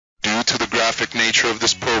graphic nature of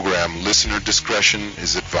this program, listener discretion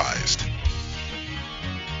is advised.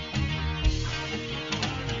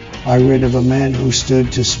 I read of a man who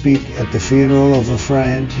stood to speak at the funeral of a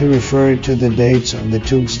friend. He referred to the dates on the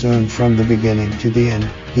tombstone from the beginning to the end.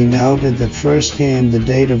 He noted that first came the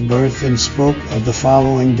date of birth and spoke of the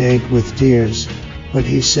following date with tears. But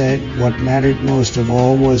he said what mattered most of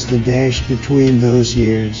all was the dash between those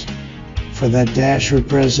years. For that dash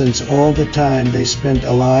represents all the time they spent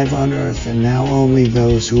alive on earth, and now only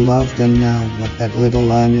those who love them know what that little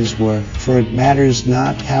line is worth. For it matters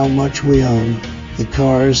not how much we own, the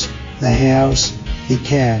cars, the house, the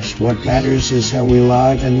cash. What matters is how we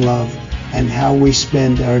live and love, and how we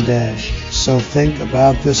spend our dash. So think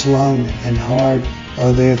about this long and hard.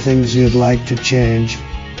 Are there things you'd like to change?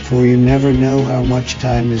 For you never know how much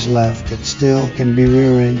time is left. It still can be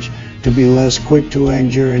rearranged to be less quick to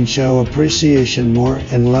anger and show appreciation more,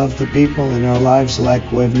 and love the people in our lives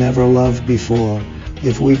like we've never loved before.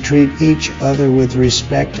 If we treat each other with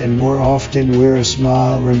respect and more often wear a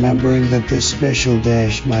smile, remembering that this special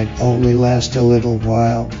dash might only last a little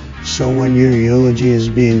while. So when your eulogy is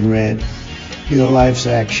being read, your life's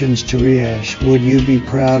actions to rehash, would you be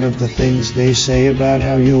proud of the things they say about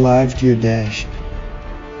how you lived your dash?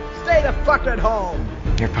 Stay the fuck at home!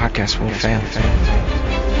 Your podcast will fail.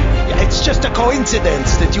 It's just a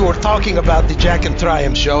coincidence that you were talking about the Jack and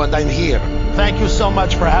Triumph show and I'm here. Thank you so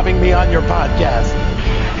much for having me on your podcast.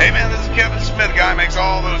 Hey man, this is Kevin Smith, guy who makes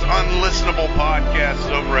all those unlistenable podcasts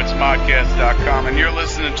over at smodcast.com, and you're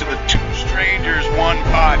listening to the Two Strangers, One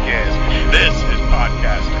Podcast. This is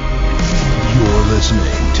podcasting. You're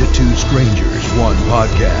listening to Two Strangers, One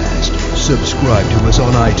Podcast. Subscribe to us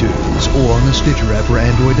on iTunes or on the Stitcher app for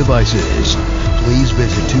Android devices. Please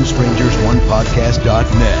visit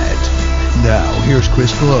twostrangersonepodcast.net. Now, here's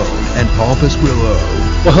Chris Cologne and Paul Pasquillo.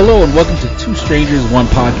 Well, hello and welcome to Two Strangers, One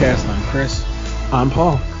Podcast. I'm Chris. I'm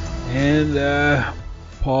Paul. And,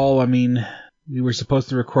 Paul, we were supposed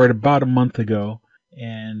to record about a month ago,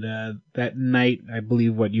 and that night, I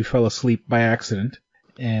believe, you fell asleep by accident,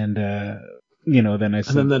 and, then I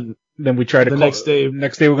said, and then we tried to the call,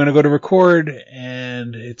 next day we're going to go to record,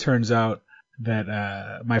 and it turns out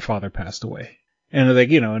that, my father passed away. And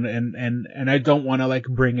and I don't want to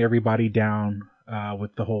bring everybody down,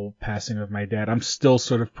 with the whole passing of my dad. I'm still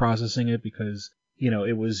sort of processing it because,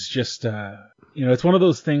 it was just, it's one of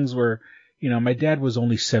those things where, my dad was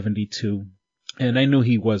only 72 and I knew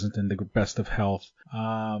he wasn't in the best of health.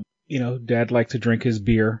 Dad liked to drink his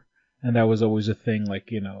beer, and that was always a thing. It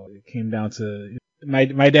came down to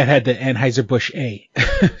my dad had the Anheuser-Busch A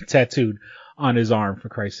tattooed on his arm, for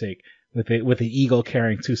Christ's sake, with the eagle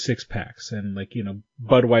carrying 2 6-packs, and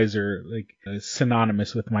Budweiser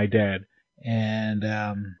synonymous with my dad. And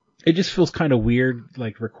it just feels kind of weird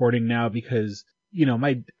recording now because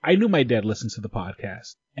I knew my dad listened to the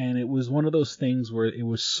podcast, and it was one of those things where it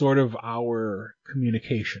was sort of our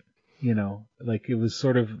communication. It was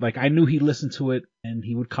sort of I knew he listened to it and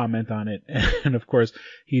he would comment on it, and of course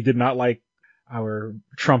he did not like our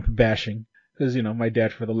Trump bashing. Because, my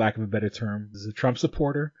dad, for the lack of a better term, is a Trump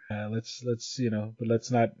supporter. But let's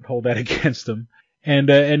not hold that against him.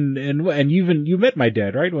 And you met my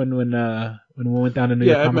dad, right? When we went down to New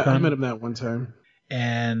York Comic Con? I met him that one time.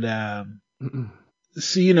 And,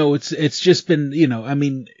 so, it's just been,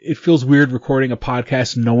 it feels weird recording a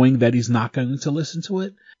podcast knowing that he's not going to listen to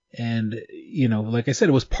it. And, like I said,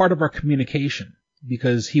 it was part of our communication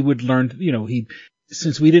because he would learn,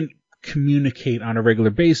 since we didn't communicate on a regular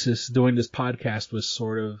basis, doing this podcast was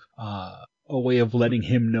sort of a way of letting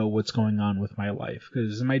him know what's going on with my life,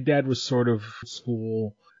 because my dad was sort of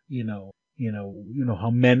school, how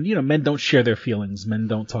men don't share their feelings. Men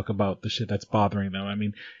don't talk about the shit that's bothering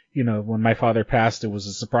them. When my father passed, it was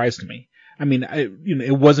a surprise to me.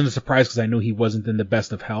 It wasn't a surprise because I knew he wasn't in the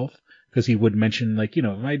best of health, because he would mention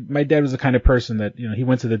my dad was the kind of person that, he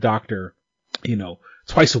went to the doctor,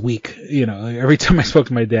 twice a week. Every time I spoke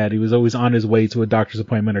to my dad, he was always on his way to a doctor's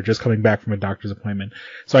appointment or just coming back from a doctor's appointment.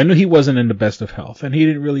 So I knew he wasn't in the best of health, and he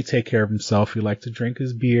didn't really take care of himself. He liked to drink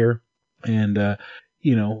his beer, and,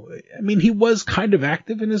 he was kind of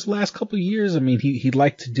active in his last couple of years. He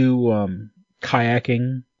liked to do,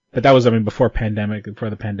 kayaking, but that was, before the pandemic and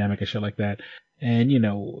shit like that. And,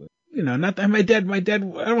 not that my dad, I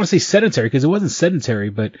don't want to say sedentary, because it wasn't sedentary,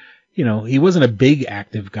 but, he wasn't a big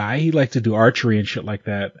active guy. He liked to do archery and shit like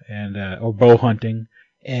that, and, or bow hunting.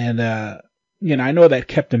 And, I know that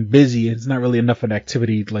kept him busy. It's not really enough of an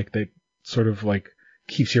activity that sort of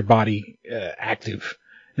keeps your body, active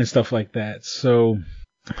and stuff like that. So,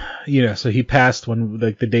 so he passed when,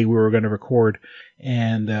 the day we were going to record.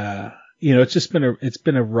 And, it's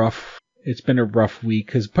been a rough, it's been a rough week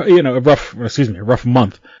because, a rough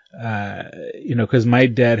month. Because my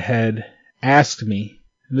dad had asked me,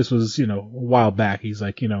 and this was, a while back. He's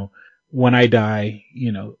like, when I die,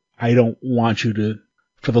 I don't want you to,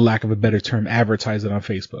 for the lack of a better term, advertise it on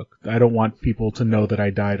Facebook. I don't want people to know that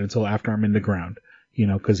I died until after I'm in the ground,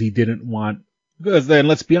 because he didn't want, because then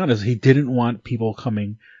let's be honest, he didn't want people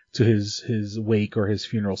coming to his wake or his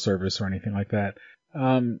funeral service or anything like that.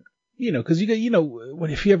 Cause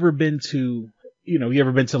if you ever been to,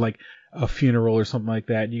 like a funeral or something like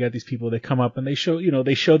that, you got these people that come up and they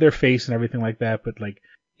show their face and everything like that. But like,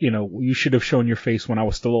 you should have shown your face when I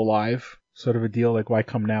was still alive, sort of a deal. Like, why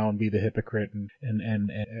come now and be the hypocrite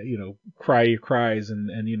and cry your cries and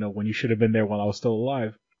when you should have been there while I was still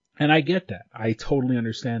alive. And I get that. I totally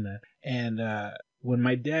understand that. And, when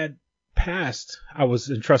my dad passed,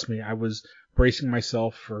 trust me, I was bracing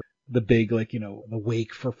myself for the big, the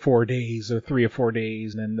wake for 4 days or 3 or 4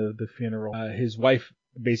 days, and then the funeral. His wife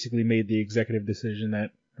basically made the executive decision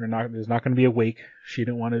that there's not going to be a wake. She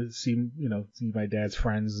didn't want to see my dad's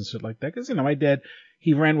friends and shit like that. Cause, my dad,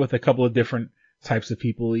 he ran with a couple of different types of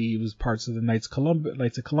people. He was parts of the Knights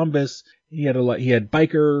of Columbus. He had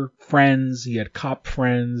biker friends. He had cop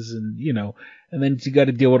friends, and then you got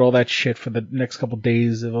to deal with all that shit for the next couple of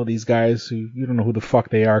days of all these guys who you don't know who the fuck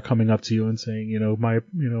they are coming up to you and saying,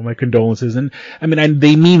 my condolences. And I mean,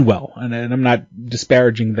 they mean well, and I'm not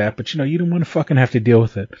disparaging that, but you don't want to fucking have to deal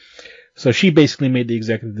with it. So she basically made the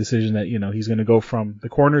executive decision that, he's going to go from the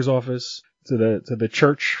coroner's office to the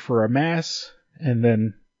church for a mass and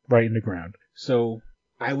then right in the ground. So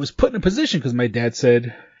I was put in a position because my dad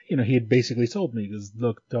said, he had basically told me, because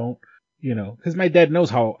look, don't, because my dad knows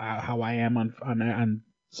how I am on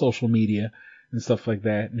social media and stuff like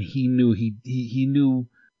that. And he knew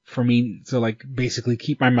for me to like basically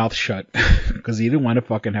keep my mouth shut because he didn't want to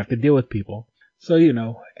fucking have to deal with people. So,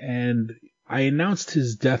 and I announced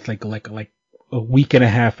his death like a week and a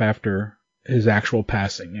half after his actual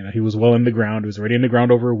passing. He was well in the ground. He was already in the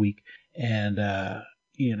ground over a week. And, and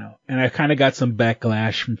I kind of got some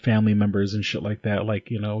backlash from family members and shit like that.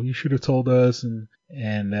 Like, you should have told us. And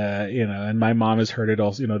my mom has heard it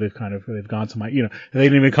also. They've gone to my, they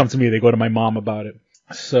didn't even come to me. They go to my mom about it.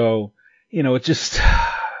 So, it just,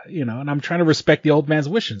 and I'm trying to respect the old man's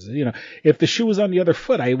wishes. If the shoe was on the other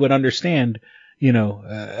foot, I would understand, oh,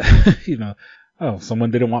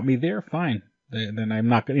 someone didn't want me there. Fine. Then I'm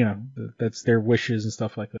not gonna, that's their wishes and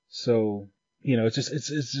stuff like that. So,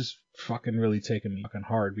 it's just fucking really taking me fucking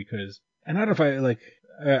hard because, and I don't know if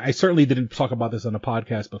I certainly didn't talk about this on a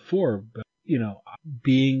podcast before, but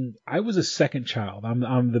I was a second child.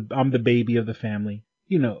 I'm the baby of the family.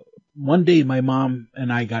 One day my mom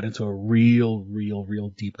and I got into a real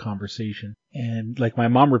deep conversation, and like my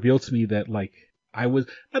mom revealed to me that like I was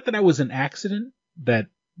an accident, that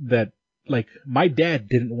like my dad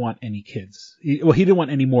didn't want any kids. He didn't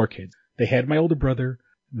want any more kids. They had my older brother.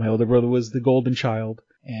 My older brother was the golden child,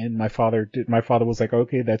 and my father was like,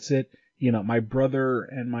 okay, that's it. My brother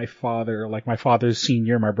and my father, like my father's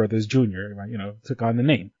senior, my brother's junior, took on the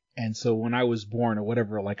name. And so when I was born or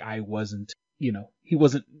whatever, like I wasn't, he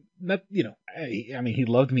wasn't, not, I mean, he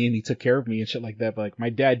loved me and he took care of me and shit like that. But like my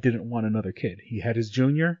dad didn't want another kid. He had his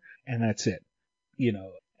junior and that's it,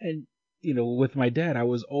 and, with my dad, I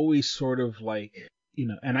was always sort of like,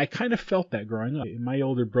 and I kind of felt that growing up. My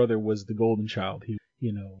older brother was the golden child. He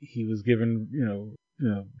was given,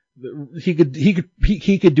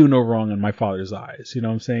 he could do no wrong in my father's eyes. You know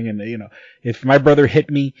what I'm saying? And, if my brother hit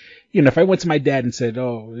me, if I went to my dad and said,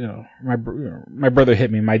 oh, my brother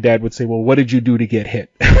hit me, my dad would say, well, what did you do to get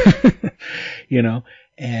hit?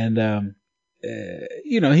 And,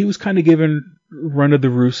 he was kind of given run of the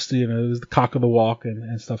roost, it was the cock of the walk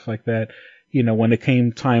and stuff like that. When it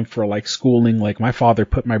came time for like schooling, like my father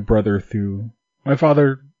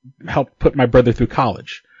helped put my brother through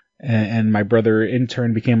college. And my brother in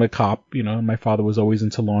turn became a cop, and my father was always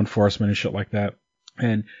into law enforcement and shit like that.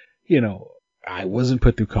 And, I wasn't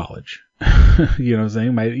put through college. You know what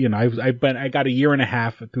I'm saying? I got a year and a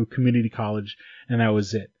half through community college and that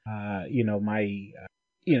was it. I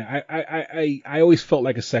always felt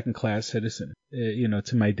like a second class citizen,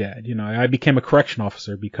 to my dad. I became a correction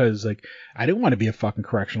officer because like, I didn't want to be a fucking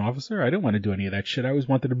correction officer. I didn't want to do any of that shit. I always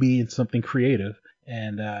wanted to be in something creative.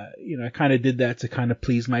 And, I kind of did that to kind of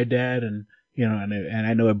please my dad. And, and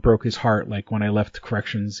I know it broke his heart, like when I left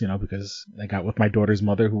corrections, because I got with my daughter's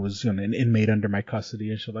mother who was, an inmate under my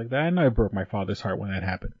custody and shit like that. I know it broke my father's heart when that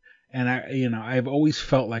happened. And I've always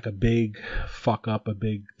felt like a big fuck up, a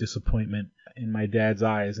big disappointment in my dad's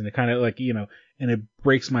eyes. And it kind of like, and it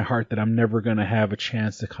breaks my heart that I'm never going to have a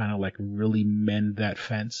chance to kind of like really mend that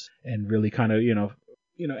fence and really kind of,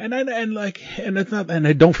 and it's not, and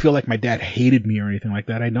I don't feel like my dad hated me or anything like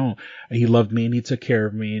that. I don't. He loved me and he took care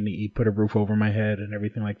of me and he put a roof over my head and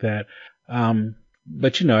everything like that.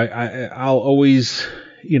 But I'll always,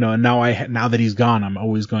 now that he's gone, I'm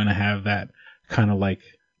always going to have that kind of like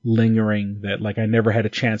lingering that like I never had a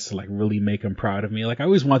chance to like really make him proud of me. Like I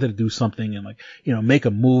always wanted to do something and like, make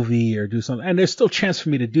a movie or do something. And there's still a chance for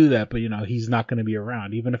me to do that, but he's not going to be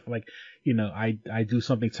around. Even if like, I do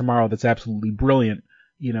something tomorrow that's absolutely brilliant,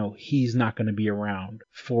 he's not going to be around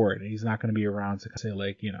for it. He's not going to be around to say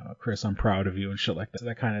like, Chris, I'm proud of you and shit like that. So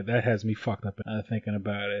that has me fucked up thinking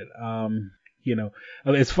about it.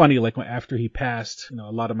 It's funny, like after he passed,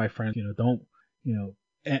 a lot of my friends,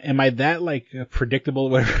 am I that like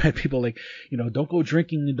predictable? Whatever. People like, don't go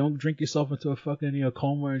drinking and don't drink yourself into a fucking,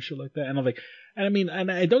 coma and shit like that. And I'm like,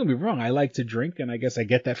 and I don't get me wrong. I like to drink and I guess I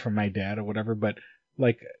get that from my dad or whatever, but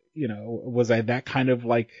like, was I that kind of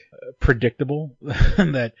like predictable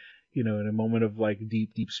that, in a moment of like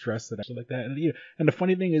deep stress that I shit like that. And the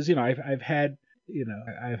funny thing is, I've had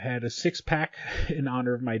a 6-pack in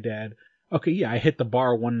honor of my dad. Okay. Yeah. I hit the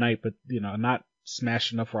bar one night, but not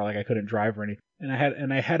smashed enough where like I couldn't drive or anything.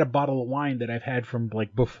 And I had a bottle of wine that I've had from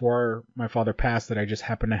like before my father passed that I just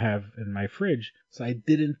happened to have in my fridge. So I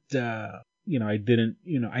didn't, I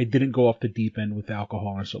didn't go off the deep end with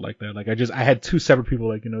alcohol and shit like that. Like I had 2 separate people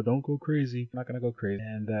like, don't go crazy. I'm not going to go crazy.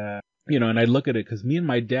 And, and I look at it because me and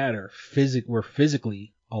my dad we're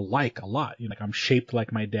physically alike a lot. Like I'm shaped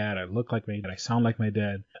like my dad. I look like my dad. I sound like my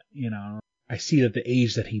dad. I see that the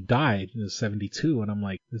age that he died is 72, and I'm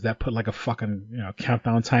like, does that put like a fucking,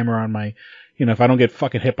 countdown timer on my, if I don't get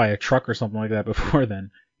fucking hit by a truck or something like that before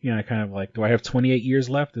then, I kind of like, do I have 28 years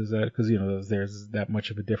left? Is that because, there's that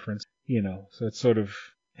much of a difference, so it sort of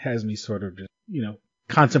has me sort of just,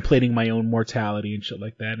 contemplating my own mortality and shit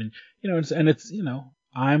like that. And, it's,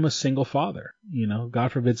 I'm a single father,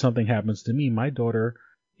 God forbid something happens to me. My daughter,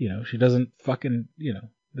 she doesn't fucking,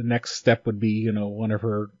 the next step would be, one of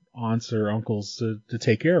her aunts or uncles to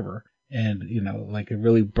take care of her. And, like it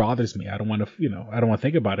really bothers me. I don't want to, I don't want to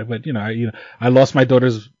think about it, but, I lost my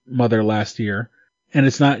daughter's mother last year, and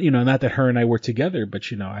it's not, not that her and I were together, but,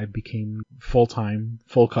 I became full-time,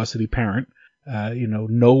 full custody parent,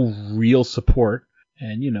 no real support.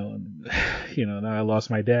 And, now I lost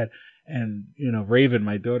my dad. And, Raven,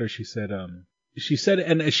 my daughter, she said, and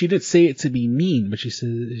she didn't say it to be mean, but she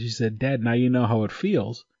said, Dad, now you know how it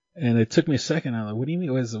feels. And it took me a second. I'm like, what do you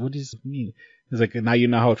mean? What does it mean? He's like, now you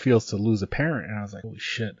know how it feels to lose a parent. And I was like, holy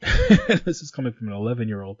shit. This is coming from an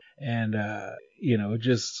 11-year-old. And, I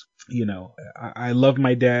love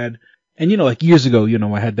my dad. And, like years ago,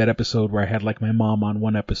 I had that episode where I had like my mom on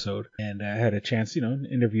one episode, and I had a chance,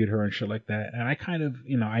 interviewed her and shit like that. And I kind of,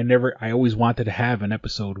 I always wanted to have an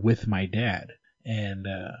episode with my dad. And,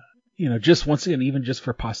 just once again, even just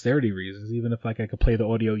for posterity reasons, even if like I could play the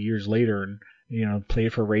audio years later and, play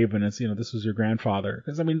it for Raven and, this was your grandfather.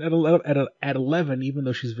 Because at 11, even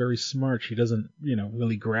though she's very smart, she doesn't,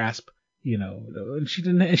 really grasp, and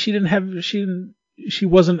she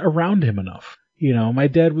wasn't around him enough. My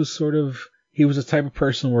dad was he was the type of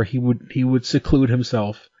person where he would seclude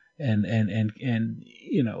himself and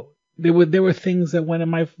there were things that went in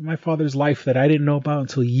my father's life that I didn't know about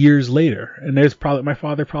until years later. And my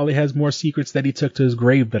father probably has more secrets that he took to his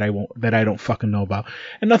grave that I don't fucking know about.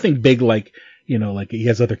 And nothing big like, like he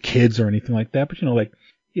has other kids or anything like that. But,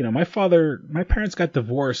 my parents got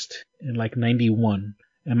divorced in like 91,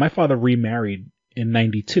 and my father remarried in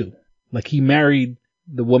 92. Like he married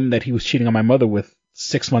the woman that he was cheating on my mother with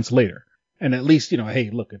 6 months later. And at least, hey,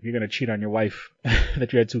 look, if you're going to cheat on your wife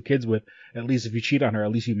that you had 2 kids with, at least if you cheat on her,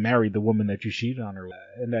 at least you married the woman that you cheated on her with.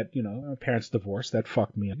 And that, our parents divorced, that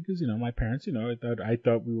fucked me. Because, my parents, I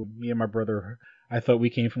thought me and my brother, I thought we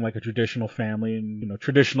came from like a traditional family and,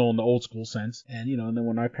 traditional in the old school sense. And, and then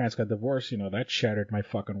when my parents got divorced, that shattered my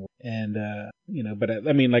fucking world. And, but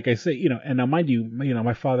I mean, like I say, and now mind you,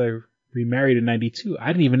 my father remarried in 92. I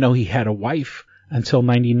didn't even know he had a wife until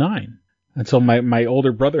 99. Until my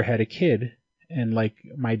older brother had a kid, and like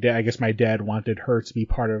my dad wanted her to be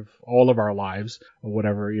part of all of our lives or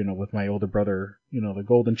whatever, with my older brother, the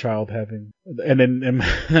golden child having, and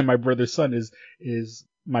then my brother's son is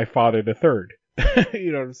my father the third.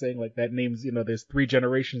 You know what I'm saying? Like that name's, there's 3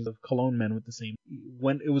 generations of Cologne men with the same.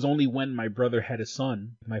 When it was only when my brother had a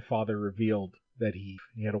son, my father revealed that he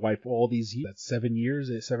had a wife all these years,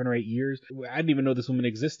 7 or 8 years. I didn't even know this woman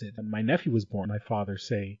existed. And my nephew was born. My father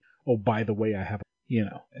say, oh, by the way, I have,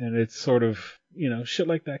 and it's sort of, shit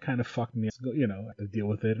like that kind of fucked me. I have to deal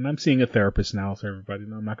with it. And I'm seeing a therapist now, so everybody,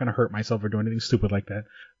 I'm not going to hurt myself or do anything stupid like that.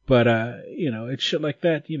 But, it's shit like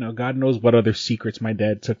that. God knows what other secrets my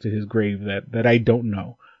dad took to his grave that I don't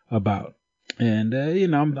know about. And,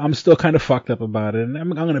 I'm still kind of fucked up about it. And I'm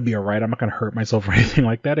going to be all right. I'm not going to hurt myself or anything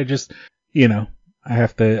like that. I just, I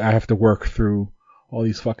have to work through all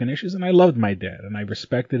these fucking issues. And I loved my dad and I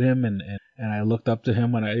respected him and I looked up to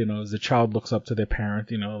him when as a child looks up to their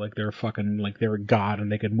parent, like they're fucking, like they're a god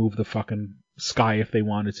and they could move the fucking sky if they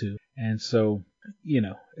wanted to. And so,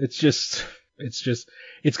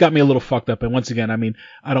 it's got me a little fucked up. And once again,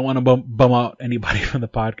 I don't want to bum out anybody from the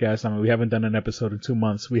podcast. We haven't done an episode in 2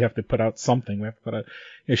 months. We have to put out something. We have to put out,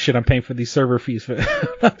 shit, I'm paying for these server fees I'm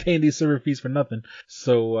not paying these server fees for nothing.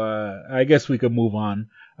 So, I guess we could move on.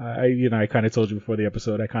 I kind of told you before the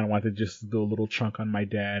episode, I kind of wanted to just do a little chunk on my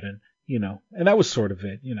dad and that was sort of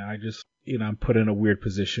it. I'm put in a weird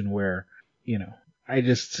position where,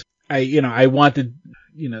 I wanted,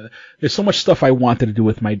 there's so much stuff I wanted to do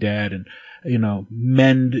with my dad and,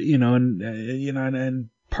 mend, and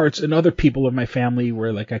parts and other people of my family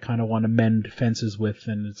where like I kind of want to mend fences with.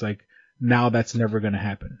 And it's like, now that's never going to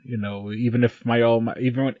happen. Even if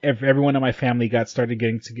if everyone in my family started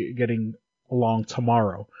getting along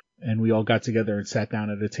tomorrow and we all got together and sat down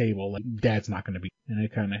at a table, like dad's not going to be, and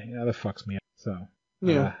it kind of, that fucks me up. So,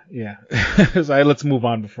 so let's move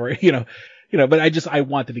on before, but I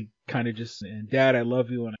wanted to kind of just, Dad, I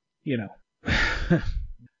love you. And,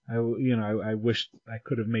 I wish I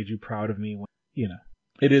could have made you proud of me.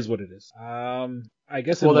 It is what it is. I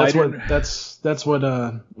guess. Well, that's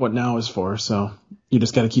what now is for. So you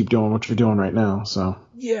just got to keep doing what you're doing right now. So.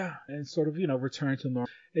 Yeah, and sort of, return to normal.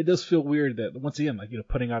 It does feel weird that once again, like,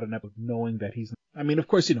 putting out an episode knowing that he's, of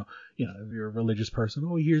course, if you're a religious person,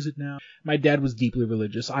 he hears it now. My dad was deeply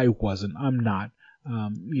religious. I wasn't. I'm not.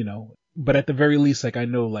 But at the very least, like, I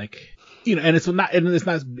know, like, and it's not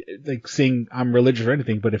like saying I'm religious or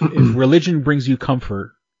anything, but if religion brings you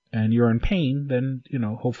comfort and you're in pain, then,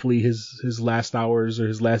 hopefully his last hours or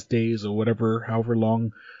his last days or however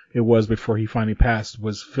long it was before he finally passed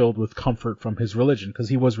was filled with comfort from his religion, because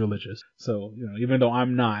he was religious. So, even though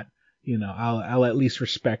I'm not, I'll at least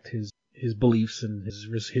respect his beliefs and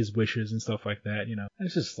his wishes and stuff like that,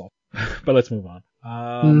 It's just stuff. But let's move on.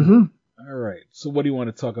 All right. So what do you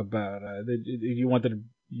want to talk about? You wanted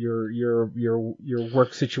your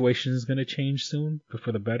work situation is going to change soon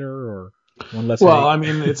for the better, or one less? Well,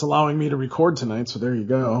 it's allowing me to record tonight, so there you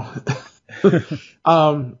go.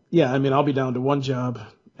 I'll be down to one job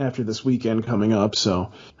after this weekend coming up,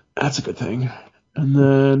 so that's a good thing. And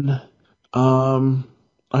then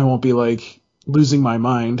I won't be like losing my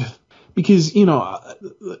mind because,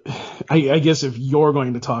 I guess if you're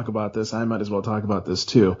going to talk about this, I might as well talk about this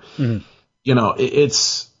too. Mm-hmm.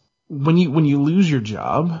 It's when you lose your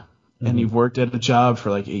job and you've worked at a job for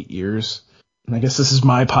like 8 years, and I guess this is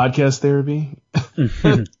my podcast therapy.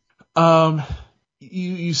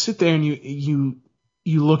 You sit there and you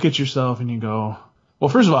look at yourself and you go, well,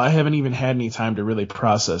 first of all, I haven't even had any time to really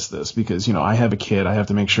process this because, I have a kid. I have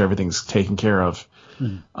to make sure everything's taken care of.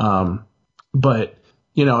 But,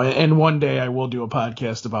 and one day I will do a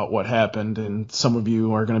podcast about what happened, and some of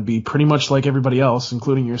you are going to be pretty much like everybody else,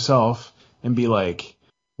 including yourself, and be like,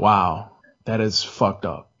 wow, that is fucked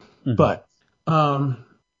up. Mm-hmm. But,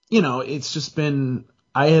 it's just been,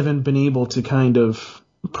 I haven't been able to kind of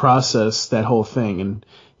process that whole thing. And,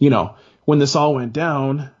 when this all went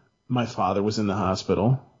down, my father was in the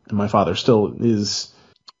hospital, and my father still is.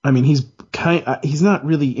 He's not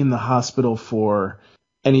really in the hospital for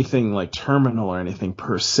anything like terminal or anything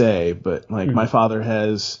per se, but like my father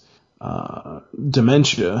has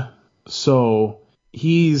dementia, so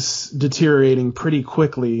he's deteriorating pretty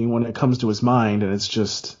quickly when it comes to his mind, and it's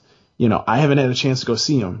just, I haven't had a chance to go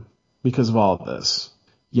see him because of all of this,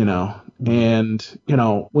 and,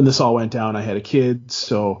 when this all went down, I had a kid,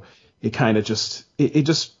 so it kind of just, it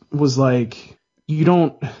just was like, you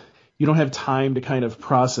don't have time to kind of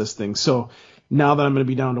process things. So now that I'm going to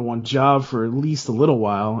be down to one job for at least a little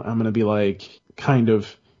while, I'm going to be like kind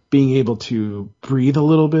of being able to breathe a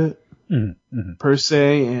little bit per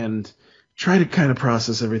se, and try to kind of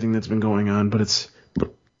process everything that's been going on. But it's,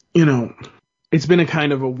 it's been a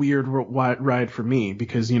kind of a weird ride for me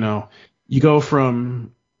because, you go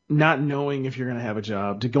from not knowing if you're going to have a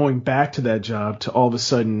job to going back to that job to all of a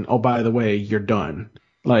sudden, oh, by the way, you're done.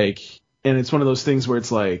 Like, and it's one of those things where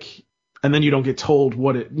it's like, and then you don't get told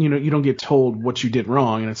you don't get told what you did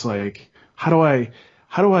wrong. And it's like, how do I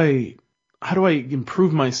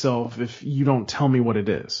improve myself if you don't tell me what it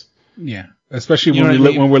is? Yeah. Especially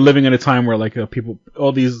when we're living in a time where like people,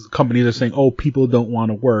 all these companies are saying, oh, people don't want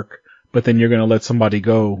to work but then you're going to let somebody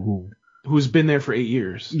go who's been there for 8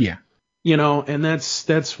 years. Yeah. You know, and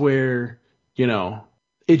that's where, you know,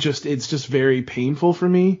 it's just very painful for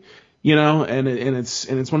me, you know, and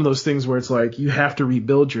it's one of those things where it's like you have to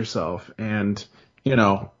rebuild yourself, and you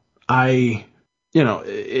know,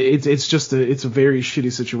 it's a very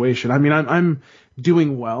shitty situation. I mean, I'm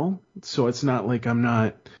doing well, so it's not like I'm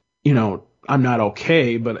not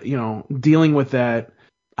okay, but you know, dealing with that,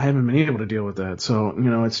 I haven't been able to deal with that. So, you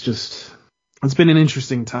know, it's been an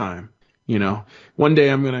interesting time, you know. One day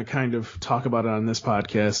I'm going to kind of talk about it on this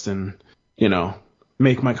podcast and, you know,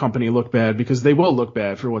 make my company look bad, because they will look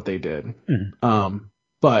bad for what they did. Mm-hmm.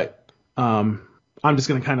 But I'm just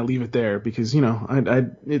going to kind of leave it there, because, you know,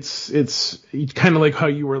 it's kind of like how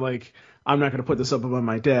you were like, I'm not going to put this up about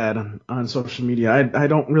my dad on social media. I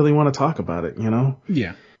don't really want to talk about it, you know?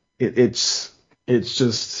 Yeah. It's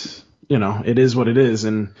just, you know, it is what it is.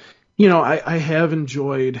 And, you know, I have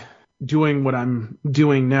enjoyed doing what I'm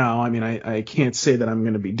doing now. I mean, I can't say that I'm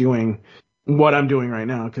going to be doing what I'm doing right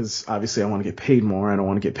now, because obviously I want to get paid more. I don't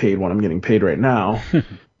want to get paid what I'm getting paid right now.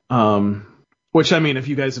 Which, I mean, if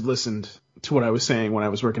you guys have listened to what I was saying when I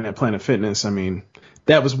was working at Planet Fitness, I mean,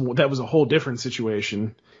 that was a whole different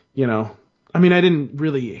situation, you know. I mean, I didn't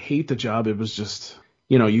really hate the job. It was just,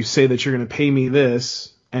 you know, you say that you're going to pay me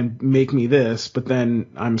this and make me this, but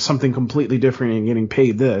then I'm something completely different and getting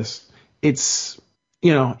paid this. It's,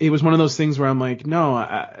 you know, it was one of those things where I'm like,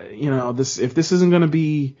 no, you know, if this isn't going to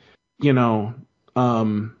be, you know,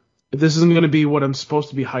 if this isn't going to be what I'm supposed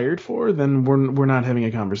to be hired for, then we're not having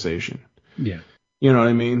a conversation. Yeah. You know what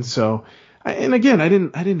I mean? So, and again, I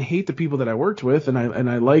didn't hate the people that I worked with, and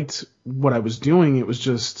I liked what I was doing. It was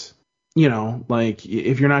just, you know, like,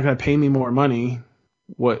 if you're not going to pay me more money,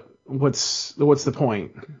 what's the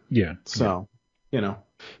point? Yeah. So, you know,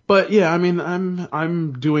 but yeah, I mean,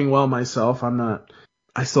 I'm doing well myself.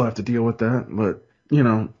 I still have to deal with that, but, you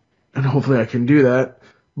know, and hopefully I can do that.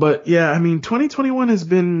 But yeah, I mean, 2021 has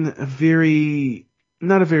been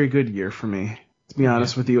not a very good year for me, to be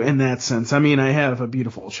honest with you, in that sense. I mean, I have a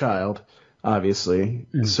beautiful child, obviously.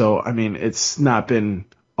 Mm. So, I mean, it's not been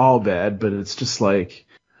all bad, but it's just like,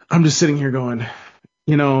 I'm just sitting here going,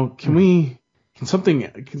 you know, can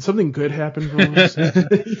something good happen from us?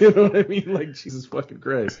 You know what I mean? Like, Jesus fucking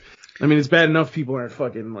Christ. I mean, it's bad enough people aren't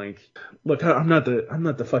fucking like, look, I'm not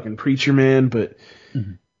the fucking preacher man, but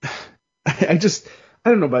I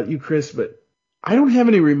don't know about you, Chris, but I don't have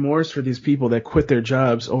any remorse for these people that quit their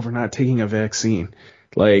jobs over not taking a vaccine.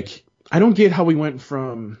 Like, I don't get how we went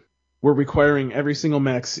from we're requiring every single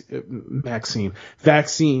vaccine,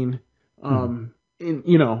 and,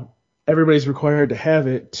 you know, everybody's required to have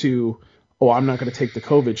it, to, oh, I'm not going to take the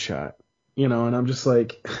COVID shot, you know, and I'm just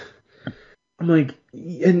like, and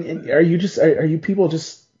are you people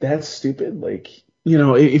just that stupid? Like, you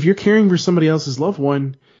know, if you're caring for somebody else's loved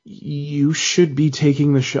one, you should be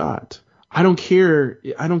taking the shot. I don't care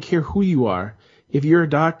who you are. If you're a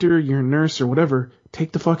doctor, you're a nurse or whatever,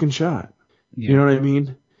 take the fucking shot. Yeah. You know what I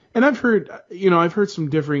mean? And I've heard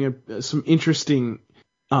some interesting,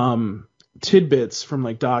 tidbits from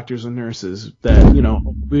like doctors and nurses that, you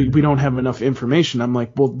know, we don't have enough information. I'm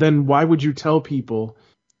like, well, then why would you tell people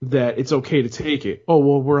that it's okay to take it? Oh,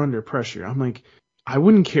 well, we're under pressure. I'm like, I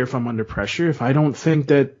wouldn't care if I'm under pressure. If I don't think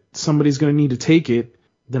that somebody's going to need to take it,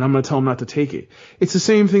 then I'm going to tell them not to take it. It's the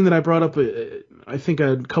same thing that I brought up, I think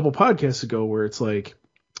a couple podcasts ago, where it's like,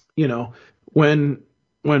 you know, when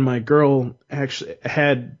my girl actually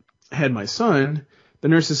had my son, the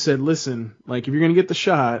nurses said, listen, like, if you're going to get the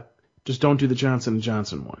shot, just don't do the Johnson &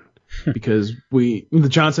 Johnson one, because the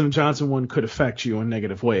Johnson & Johnson one could affect you in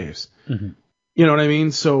negative ways. Mm-hmm. You know what I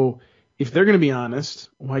mean? So if they're going to be honest,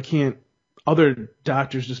 why can't other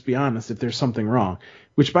doctors just be honest if there's something wrong?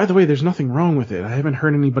 Which, by the way, there's nothing wrong with it. I haven't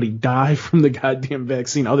heard anybody die from the goddamn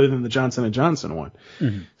vaccine other than the Johnson & Johnson one.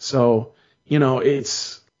 Mm-hmm. So, you know,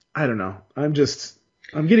 I don't know. I'm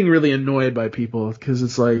getting really annoyed by people, because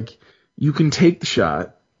it's like, you can take the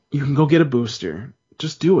shot, you can go get a booster,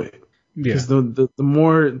 just do it. Because the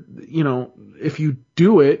more, you know, if you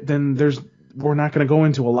do it, then we're not going to go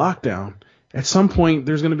into a lockdown. At some point,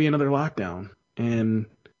 there's going to be another lockdown. And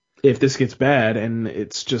if this gets bad, and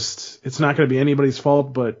it's not going to be anybody's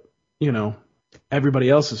fault, but, you know, everybody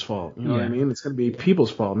else's fault. You know what I mean? It's going to be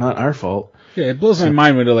people's fault, not our fault. Yeah, it blows my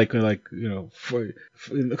mind when they're like, you know,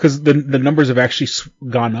 because the numbers have actually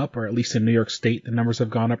gone up, or at least in New York State, the numbers have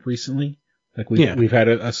gone up recently. Like we've had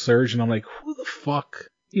a surge, and I'm like, who the fuck?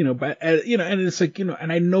 You know, but, you know, and it's like, you know, and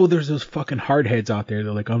I know there's those fucking hardheads out there.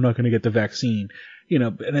 They're like, I'm not going to get the vaccine, you know,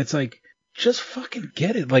 and it's like, just fucking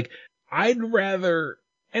get it. Like, I'd rather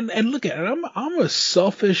And look at it, I'm a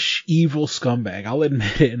selfish, evil scumbag. I'll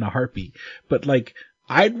admit it in a heartbeat. But like,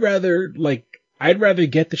 I'd rather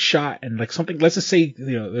get the shot and like something, let's just say,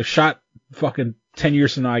 the shot fucking 10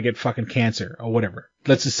 years from now I get fucking cancer or whatever.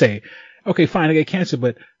 Let's just say, okay, fine, I get cancer,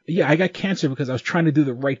 but yeah, I got cancer because I was trying to do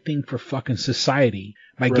the right thing for fucking society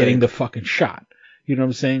by getting the fucking shot. You know what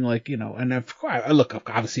I'm saying? Like, and look,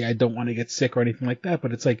 obviously I don't want to get sick or anything like that,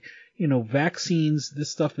 but it's like, vaccines,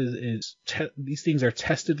 this stuff these things are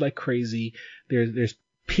tested like crazy. There's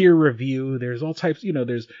peer review. There's all types,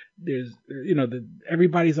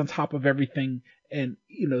 everybody's on top of everything. And,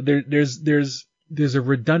 there's a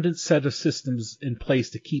redundant set of systems in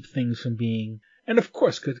place to keep things from being. And of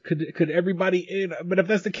course, could everybody, but if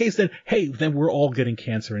that's the case, then we're all getting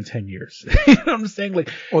cancer in 10 years. You know what I'm saying? Like,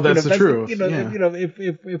 well, that's the truth.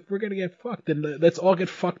 If we're going to get fucked, then let's all get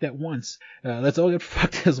fucked at once. Let's all get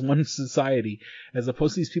fucked as one society, as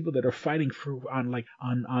opposed to these people that are fighting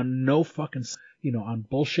on no fucking, on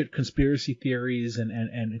bullshit conspiracy theories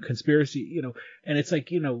and conspiracy, and it's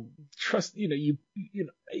like, trust,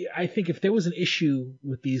 I think if there was an issue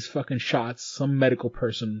with these fucking shots, some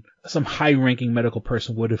high-ranking medical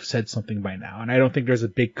person would have said something by now. And I don't think there's a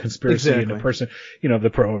big conspiracy in the person, if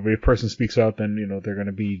the person speaks out, then, they're going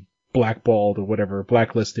to be blackballed or whatever,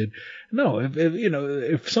 blacklisted. No,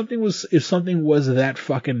 if something was that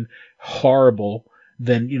fucking horrible,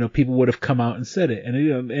 then, people would have come out and said it.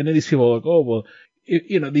 And, and then these people are like, oh, well,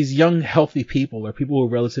 these young, healthy people or people who are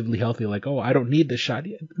relatively healthy, like, oh, I don't need the shot.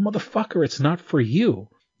 Yeah, motherfucker, it's not for you.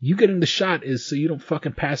 You getting the shot is so you don't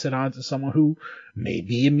fucking pass it on to someone who may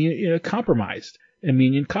be immune compromised. And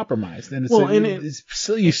it's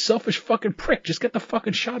you selfish fucking prick. Just get the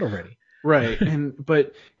fucking shot already. Right.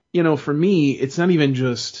 But for me, it's not even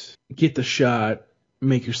just get the shot,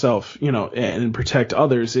 make yourself, and protect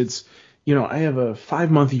others. It's, I have a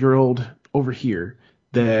 5-month-old over here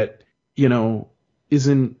that,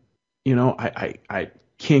 isn't, I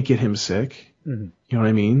can't get him sick. Mm-hmm. You know what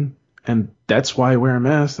I mean? And that's why I wear a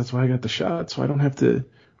mask. That's why I got the shot. So I don't have to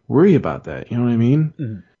worry about that. You know what I mean?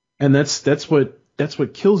 Mm-hmm. And that's what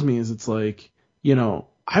kills me is it's like, I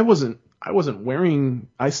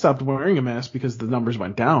stopped wearing a mask because the numbers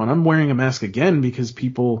went down. I'm wearing a mask again because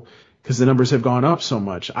the numbers have gone up so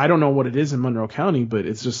much. I don't know what it is in Monroe County, but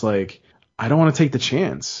it's just like, I don't want to take the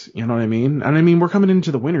chance. You know what I mean? And I mean, we're coming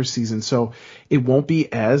into the winter season, so it won't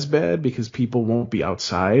be as bad because people won't be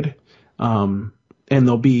outside. And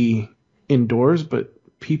they'll be indoors, but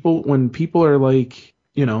when people are like,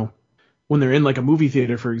 when they're in like a movie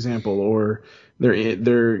theater, for example, or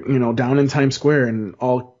they're down in Times Square and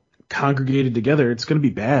all congregated together, it's going to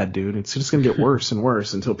be bad, dude. It's just going to get worse and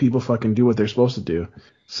worse until people fucking do what they're supposed to do.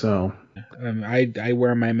 So I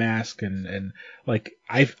wear my mask and like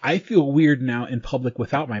I feel weird now in public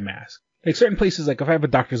without my mask. Like certain places, like if I have a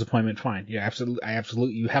doctor's appointment, fine. Yeah,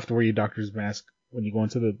 absolutely, you have to wear your doctor's mask when you go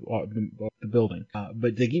into the building.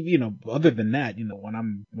 But they give, other than that, when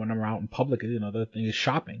I'm out in public, the thing is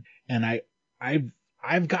shopping. And I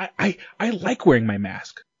like wearing my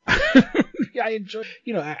mask. Yeah, I enjoy,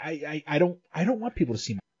 I don't want people to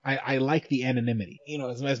see I like the anonymity,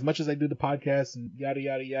 as much as I do the podcast and yada,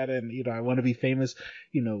 yada, yada. And, I want to be famous,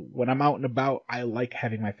 when I'm out and about, I like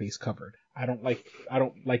having my face covered. I don't like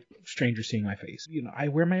strangers seeing my face. I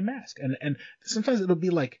wear my mask and sometimes it'll be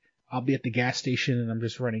like, I'll be at the gas station and I'm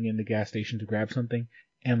just running in the gas station to grab something.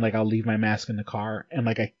 And like, I'll leave my mask in the car and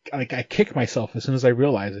I kick myself as soon as I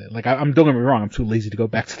realize it. Like, don't get me wrong. I'm too lazy to go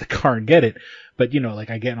back to the car and get it. But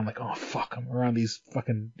I get and I'm like, oh fuck, I'm around these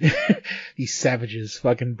fucking, these savages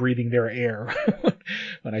fucking breathing their air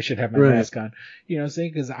when I should have my mask on. You know what I'm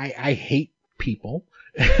saying? Cause I hate people.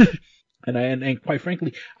 And quite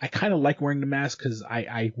frankly, I kind of like wearing the mask cause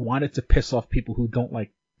I wanted to piss off people who don't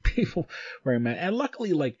like people wearing masks. And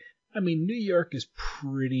luckily, New York is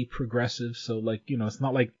pretty progressive, so it's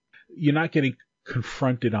not like you're not getting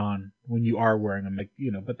confronted on when you are wearing them,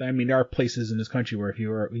 but there are places in this country where if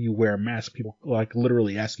you wear a mask, people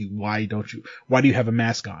literally ask you, why do you have a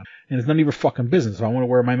mask on? And it's none of your fucking business. If I want to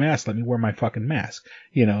wear my mask, let me wear my fucking mask,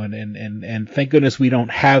 and thank goodness we don't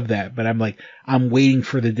have that, but I'm waiting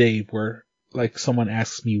for the day where someone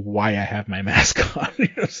asks me why I have my mask on, you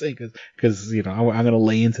know what I'm saying? Cause I'm going to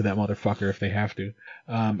lay into that motherfucker if they have to.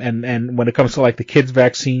 And when it comes to the kids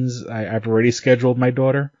vaccines, I've already scheduled my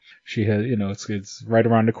daughter. She has, it's right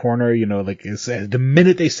around the corner, it's the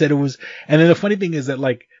minute they said it was. And then the funny thing is that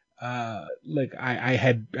I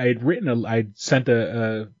had sent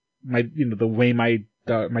the way my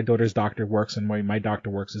daughter's doctor works and the way my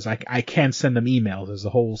doctor works is I can't send them emails. There's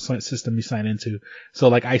a whole system you sign into.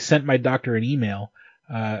 So I sent my doctor an email.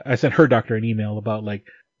 I sent her doctor an email about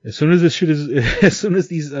as soon as as soon as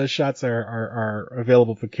these shots are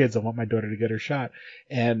available for kids, I want my daughter to get her shot.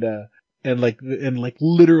 And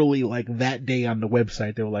literally like that day on the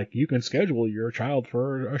website, they were like, you can schedule your child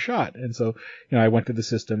for a shot. And so, I went to the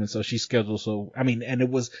system, and so she scheduled. So, I mean, and it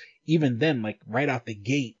was even then, like right out the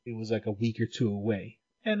gate, it was like a week or two away.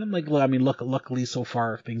 And I'm like, well, I mean, luckily so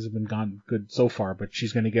far things have been gone good so far, but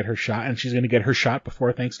she's going to get her shot, and she's going to get her shot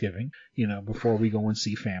before Thanksgiving, before we go and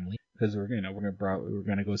see family, because we're going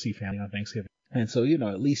to go see family on Thanksgiving. And so,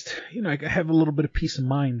 at least, I have a little bit of peace of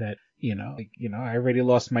mind that, I already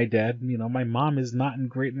lost my dad. My mom is not in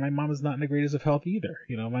the greatest of health either.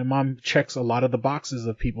 My mom checks a lot of the boxes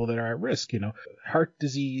of people that are at risk, heart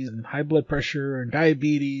disease and high blood pressure and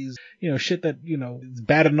diabetes, shit that, is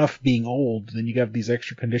bad enough being old. Then you have these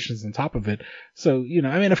extra conditions on top of it. So,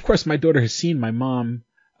 I mean, of course my daughter has seen my mom,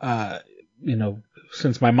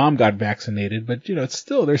 since my mom got vaccinated, but there's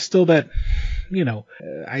still that,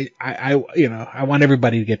 I want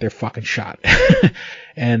everybody to get their fucking shot.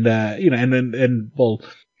 And, well,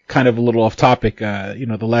 kind of a little off topic,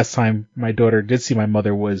 the last time my daughter did see my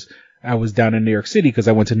mother I was down in New York City because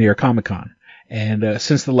I went to New York Comic Con. And,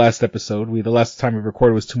 since the last episode, the last time we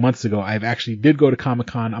recorded was 2 months ago, I've actually did go to Comic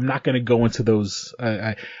Con. I'm not going to go into those.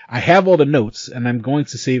 I have all the notes, and I'm going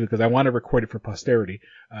to save it because I want to record it for posterity.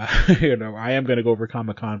 I am going to go over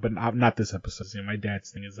Comic Con, but not this episode. My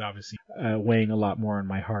dad's thing is obviously, weighing a lot more on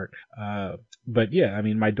my heart. But yeah, I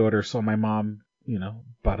mean, my daughter saw my mom,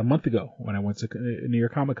 about a month ago when I went to New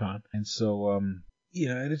York Comic Con. And so, and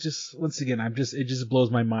it just, once again, it just blows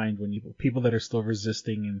my mind when people that are still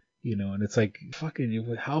resisting, and, and it's like,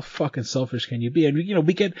 how fucking selfish can you be? And,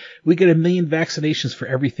 we get 1 million vaccinations for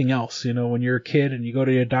everything else, when you're a kid and you go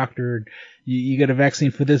to your doctor and you get a vaccine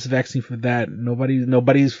for this, vaccine for that. Nobody's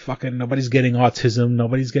getting autism.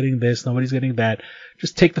 Nobody's getting this. Nobody's getting that.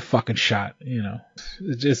 Just take the fucking shot,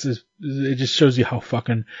 It just shows you how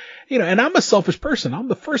fucking, and I'm a selfish person. I'm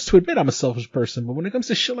the first to admit I'm a selfish person. But when it comes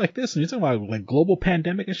to shit like this, and you're talking about like global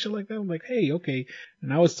pandemic and shit like that, I'm like, hey, okay. And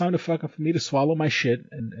now it's time for me to swallow my shit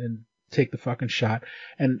and take the fucking shot.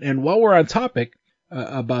 And while we're on topic,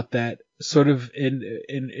 about that, sort of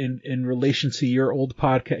in relation to your old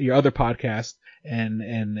podcast, your other podcast, and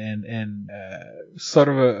sort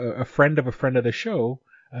of a friend of the show,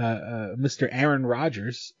 Mr. Aaron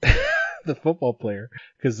Rodgers, the football player,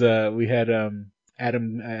 because we had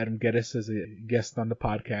Adam Geddes as a guest on the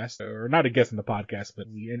podcast, or not a guest on the podcast, but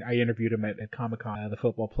I interviewed him at Comic-Con, the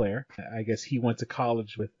football player. I guess he went to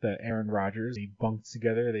college with Aaron Rodgers. They bunked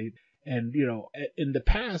together. And, in the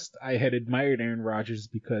past, I had admired Aaron Rodgers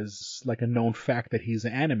because, like, a known fact that he's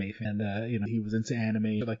an anime fan. And, he was into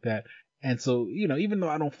anime, like that. And so, even though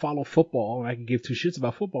I don't follow football and I can give two shits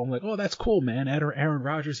about football, I'm like, oh, that's cool, man. Aaron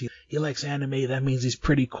Rodgers, he likes anime. That means he's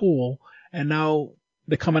pretty cool. And now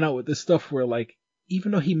they're coming out with this stuff where, like,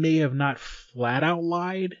 even though he may have not flat out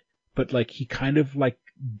lied, but, like, he kind of, like,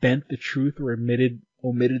 bent the truth or omitted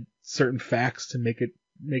certain facts to make it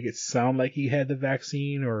sound like he had the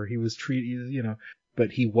vaccine, or he was treated,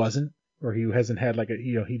 but he wasn't, or he hasn't had like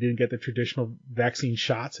he didn't get the traditional vaccine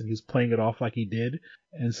shots, and he was playing it off like he did.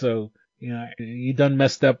 And so, he done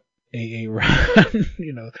messed up a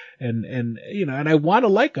and I want to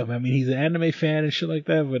like him. I mean, he's an anime fan and shit like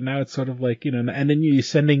that, but now it's sort of like, and then you're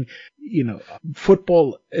sending,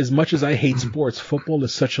 football, as much as I hate sports, football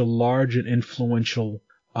is such a large and influential,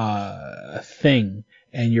 thing.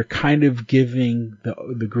 And you're kind of giving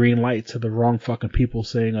the green light to the wrong fucking people,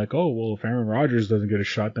 saying like, oh, well, if Aaron Rodgers doesn't get a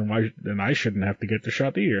shot, then I shouldn't have to get the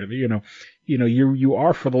shot either. You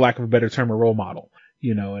are, for the lack of a better term, a role model,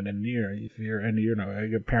 and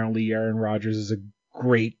then, apparently Aaron Rodgers is a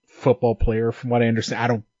great football player from what I understand. I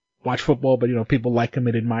don't watch football, but, people like him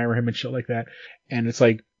and admire him and shit like that. And it's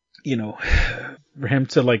like, for him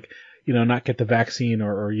to like, not get the vaccine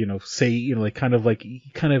or say, like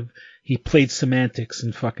he played semantics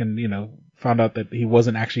and fucking, found out that he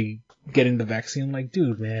wasn't actually getting the vaccine. Like,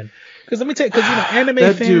 dude, man. Cause let me tell you,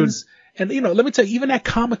 anime fans, and, let me tell you, even at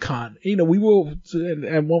Comic-Con, we will, and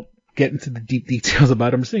I won't get into the deep details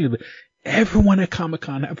about him saying, but everyone at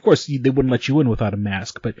Comic-Con, of course, they wouldn't let you in without a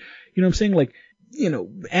mask, but, what I'm saying? Like,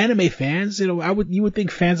 anime fans, you would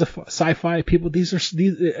think fans of sci-fi people,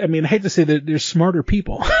 I mean, I hate to say that they're smarter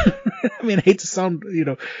people. I mean, I hate to sound,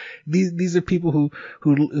 these are people who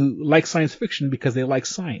like science fiction because they like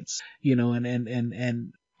science,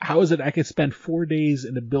 and how is it I could spend 4 days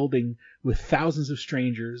in a building with thousands of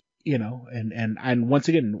strangers, and once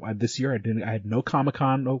again, this year I had no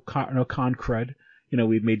Comic-Con, no con crud.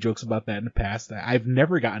 We've made jokes about that in the past. I've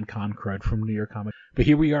never gotten con crud from New York Comic, but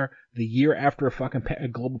here we are the year after a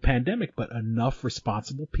global pandemic, but enough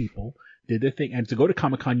responsible people did their thing. And to go to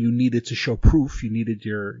Comic-Con, you needed to show proof. You needed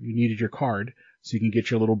your card so you can get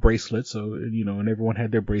your little bracelet. So, and everyone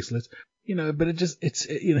had their bracelets, but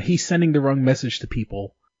he's sending the wrong message to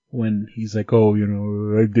people when he's like, oh,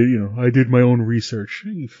 I did my own research.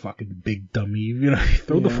 You fucking big dummy,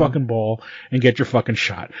 throw the fucking ball and get your fucking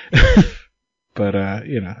shot. But,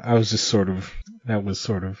 I was just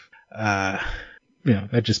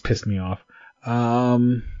that just pissed me off.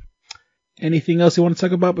 Anything else you want to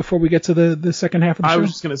talk about before we get to the second half of the show? I was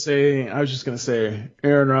just gonna say,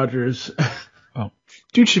 Aaron Rodgers,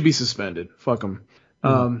 dude should be suspended. Fuck him.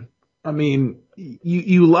 I mean,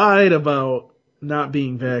 you lied about not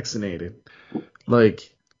being vaccinated.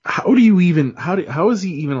 Like, how is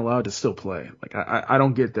he even allowed to still play? Like, I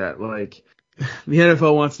don't get that. Like, the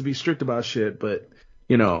NFL wants to be strict about shit, but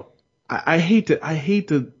I hate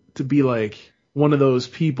to be like one of those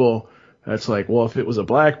people that's like, well, if it was a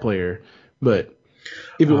black player, but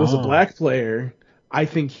if it was a black player, I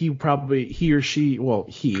think he or she, well,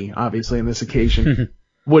 he obviously in this occasion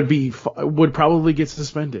would probably get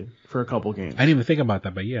suspended for a couple games. I didn't even think about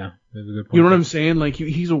that, but yeah, that's a good point. You know what I'm saying? Like,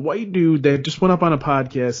 he's a white dude that just went up on a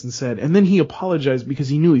podcast and said, and then he apologized because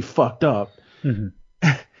he knew he fucked up. Mm-hmm.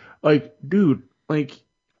 Like, dude, like,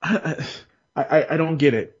 I don't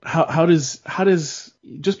get it. How does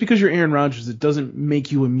just because you're Aaron Rodgers, it doesn't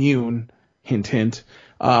make you immune, hint, hint,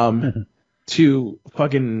 to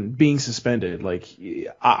fucking being suspended. Like,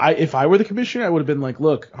 if I were the commissioner, I would have been like,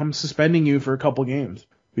 look, I'm suspending you for a couple games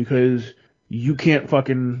because you can't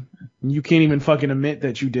even fucking admit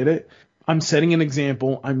that you did it. I'm setting an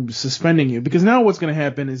example. I'm suspending you because now what's going to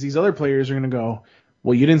happen is these other players are going to go,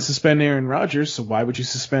 well, you didn't suspend Aaron Rodgers, so why would you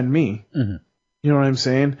suspend me? Mm-hmm. You know what I'm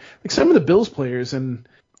saying? Like, some of the Bills players, and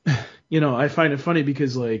I find it funny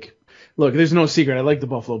because, like, look, there's no secret. I like the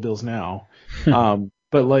Buffalo Bills now.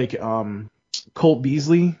 But like, Colt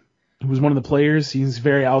Beasley, who was one of the players, he's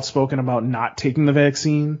very outspoken about not taking the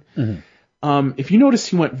vaccine. Mm-hmm. If you notice,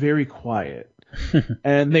 he went very quiet,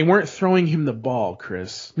 and they weren't throwing him the ball,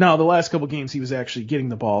 Chris. Now, the last couple games, he was actually getting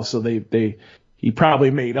the ball, so he probably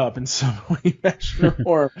made up in some way, fashion, or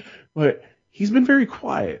form. But he's been very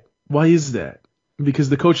quiet. Why is that? Because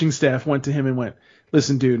the coaching staff went to him and went,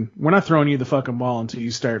 listen, dude, we're not throwing you the fucking ball until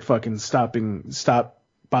you start fucking stop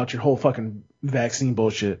about your whole fucking vaccine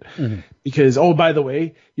bullshit. Mm-hmm. Because, oh, by the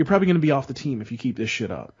way, you're probably going to be off the team if you keep this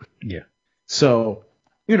shit up. Yeah. So,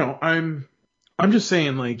 I'm just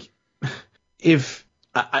saying, like, if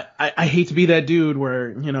I hate to be that dude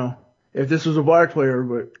where, if this was a black player,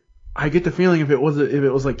 but I get the feeling if it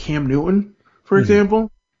was like Cam Newton, for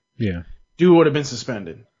example, yeah, dude would have been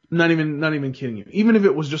suspended. Not even kidding you. Even if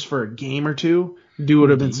it was just for a game or two, dude would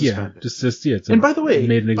have been suspended. Yeah, and by the way,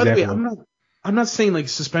 I'm not saying like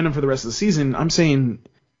suspend him for the rest of the season. I'm saying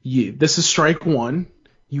this is strike one.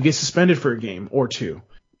 You get suspended for a game or two.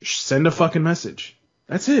 Send a fucking message.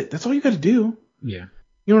 That's it. That's all you got to do. Yeah.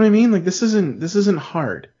 You know what I mean? Like, this isn't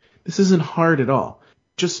hard. This isn't hard at all.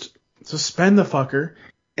 Just suspend the fucker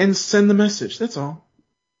and send the message. That's all.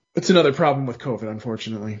 It's another problem with COVID,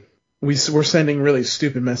 unfortunately. We're sending really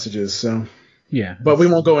stupid messages, so. Yeah. But we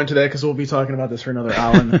won't go into that because we'll be talking about this for another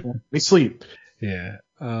hour and we sleep. Yeah.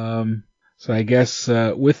 So I guess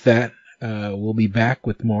with that, we'll be back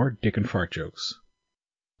with more Dick and Fart jokes.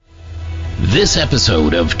 This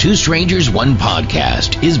episode of Two Strangers, One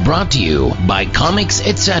Podcast is brought to you by Comics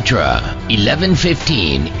Etc.,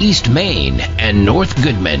 1115 East Main and North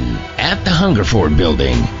Goodman at the Hungerford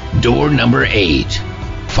Building, door number 8.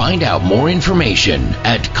 Find out more information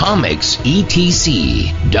at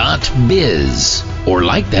comicsetc.biz or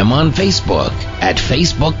like them on Facebook at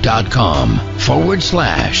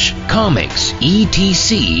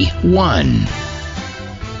facebook.com/comicsetc1.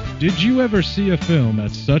 Did you ever see a film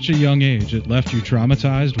at such a young age it left you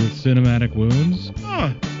traumatized with cinematic wounds?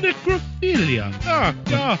 Necrophilia.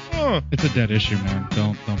 It's a dead issue, man.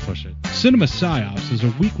 Don't push it. Cinema Psyops is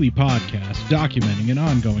a weekly podcast documenting an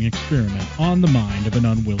ongoing experiment on the mind of an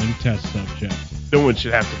unwilling test subject. No one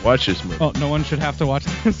should have to watch this movie. Oh, no one should have to watch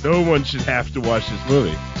this? No one should have to watch this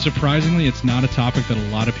movie. Surprisingly, it's not a topic that a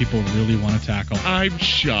lot of people really want to tackle. I'm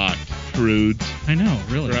shocked, prudes. I know,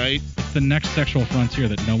 really. Right? It's the next sexual frontier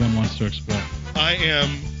that no one wants to explore. I am,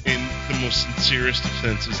 in the most sincerest of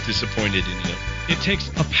senses, disappointed in you. It takes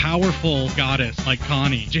a powerful goddess like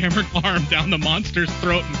Connie, jam her arm down the monster's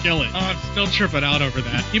throat and kill it. Oh, I'm still tripping out over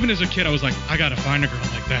that. Even as a kid, I was like, I gotta find a girl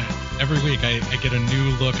like that. Every week, I get a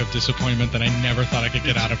new look of disappointment that I never thought I could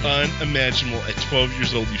get out of it. Unimaginable. At 12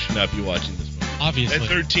 years old, you should not be watching this movie. Obviously. At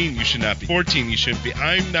 13, you should not be. 14, you shouldn't be.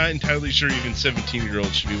 I'm not entirely sure even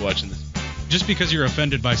 17-year-olds should be watching this movie. Just because you're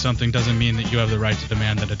offended by something doesn't mean that you have the right to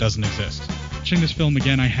demand that it doesn't exist. watching this film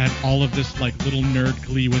again, I had all of this like little nerd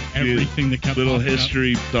glee with everything that kept little popping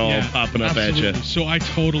history up. doll popping up absolutely. at you. So I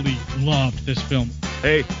totally loved this film.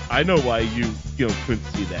 Hey, I know why you couldn't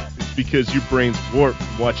see that. It's because your brain's warped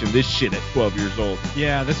from watching this shit at 12 years old.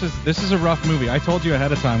 Yeah, this is a rough movie. I told you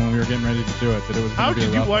ahead of time when we were getting ready to do it that it was going to be a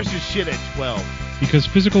rough. How could you watch this shit at 12? Because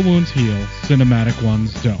physical wounds heal, cinematic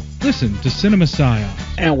ones don't. Listen to Cinema Psyops.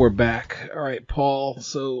 And we're back. All right, Paul.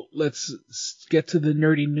 So let's get to the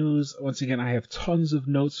nerdy news. Once again, I have tons of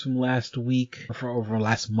notes from last week, or over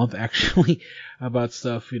last month actually, about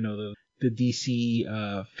stuff. The DC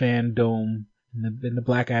fandom. In the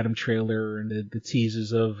Black Adam trailer and the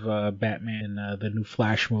teasers of Batman, the new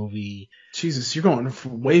Flash movie. Jesus, you're going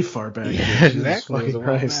way far back. Yeah, exactly.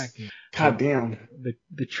 Christ. God damn.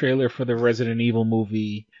 The trailer for the Resident Evil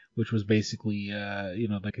movie, which was basically,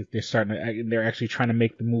 like they're actually trying to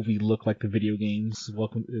make the movie look like the video games.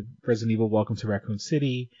 Resident Evil: Welcome to Raccoon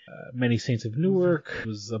City. Many Saints of Newark. It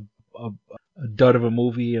was a dud of a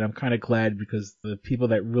movie, and I'm kind of glad because the people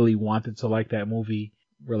that really wanted to like that movie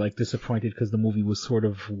were like disappointed because the movie was sort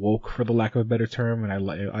of woke, for the lack of a better term, and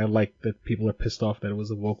I like that people are pissed off that it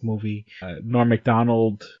was a woke movie. Norm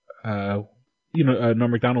Macdonald, Norm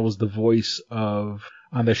Macdonald was the voice of,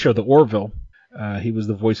 on the show The Orville, he was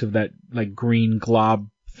the voice of that like green glob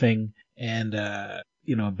thing, and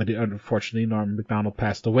but unfortunately Norm Macdonald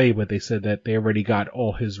passed away. But they said that they already got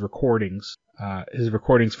all his recordings. His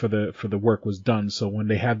recordings for the work was done, so when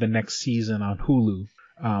they have the next season on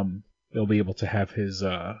Hulu, they'll be able to have his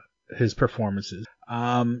performances.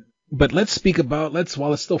 But let's speak about,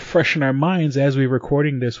 while it's still fresh in our minds as we're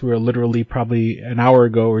recording this, we were literally probably an hour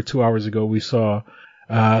ago or 2 hours ago, we saw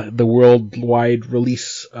the worldwide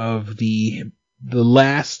release of the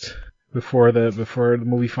last, before the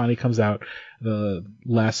movie finally comes out, the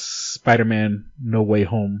last Spider-Man No Way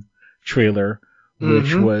Home trailer,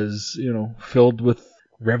 which was, filled with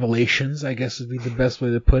revelations, I guess would be the best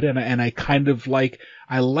way to put it. And I kind of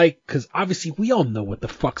because obviously we all know what the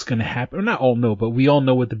fuck's going to happen. Or not all know, but we all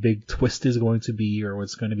know what the big twist is going to be or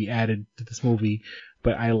what's going to be added to this movie.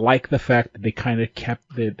 But I like the fact that they kind of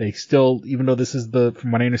kept that they still, even though this is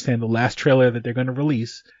from what I understand, the last trailer that they're going to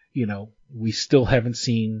release, we still haven't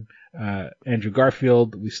seen Andrew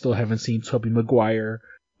Garfield. We still haven't seen Tobey Maguire.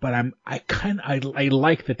 But I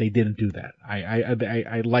like that they didn't do that.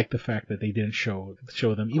 I like the fact that they didn't show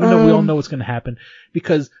them, even though we all know what's going to happen,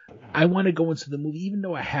 because I want to go into the movie, even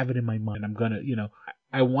though I have it in my mind, I'm going to,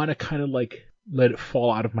 I want to kind of like let it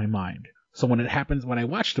fall out of my mind. So when it happens, when I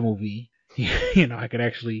watch the movie, I could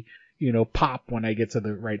actually, pop when I get to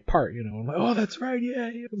the right part, I'm like, oh, that's right. Yeah.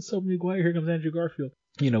 Here comes Tobey Maguire. Here comes Andrew Garfield.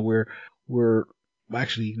 We're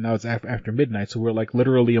actually, now it's after midnight, so we're like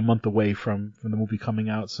literally a month away from the movie coming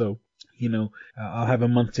out. So, I'll have a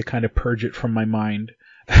month to kind of purge it from my mind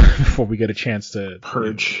before we get a chance to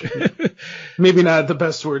purge. Maybe not the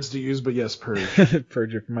best words to use, but yes, purge.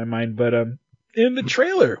 Purge it from my mind. But in the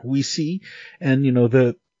trailer we see, and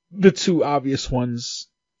the two obvious ones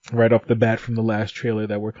right off the bat from the last trailer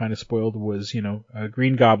that were kind of spoiled was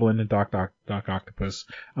Green Goblin and Doc Octopus.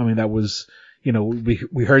 I mean, that was.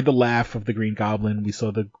 We heard the laugh of the Green Goblin. We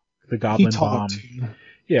saw the Goblin bomb.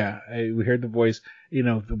 Yeah, we heard the voice.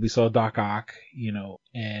 We saw Doc Ock.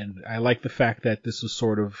 And I like the fact that this was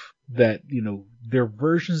sort of that. They're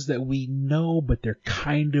versions that we know, but they're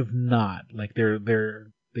kind of not. Like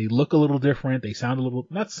they look a little different. They sound a little,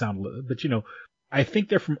 but I think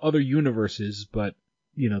they're from other universes, but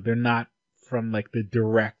they're not from like the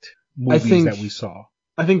direct movies that we saw.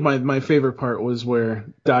 I think my favorite part was where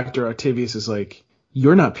Dr. Octavius is like,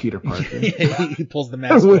 "You're not Peter Parker." He pulls the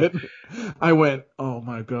mask off. I went, "Oh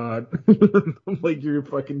my god!" I'm like, "You're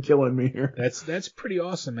fucking killing me here." That's pretty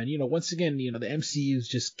awesome, and once again, the MCU is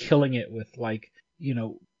just killing it with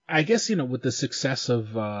I guess with the success of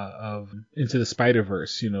Into the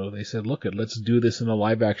Spider-Verse, they said, "Look, let's do this in a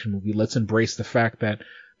live action movie. Let's embrace the fact that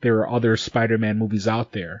there are other Spider-Man movies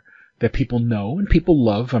out there that people know and people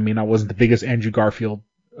love." I mean, I wasn't the biggest Andrew Garfield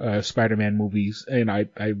Spider-Man movies, and I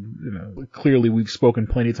clearly we've spoken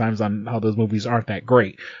plenty of times on how those movies aren't that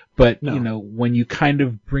great. But no. When you kind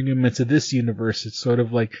of bring them into this universe, it's sort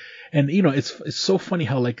of like, and it's so funny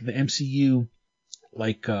how like the MCU,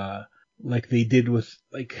 like they did with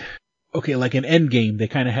like in Endgame, they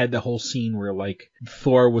kind of had the whole scene where like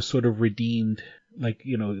Thor was sort of redeemed, like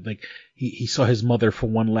he saw his mother for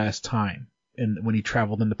one last time. And when he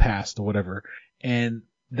traveled in the past or whatever. And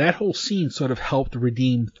that whole scene sort of helped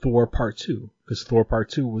redeem Thor Part 2, because Thor Part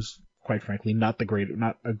 2 was, quite frankly, not a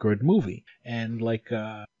good movie. And like,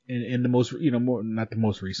 in the most, not the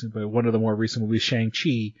most recent, but one of the more recent movies,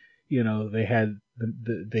 Shang-Chi, they had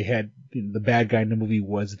they had the bad guy in the movie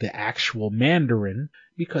was the actual Mandarin,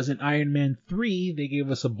 because in Iron Man 3 they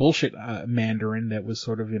gave us a bullshit Mandarin that was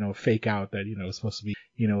sort of, fake out, that, was supposed to be,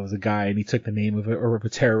 was a guy, and he took the name of a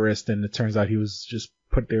terrorist, and it turns out he was just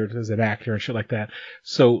put there as an actor and shit like that.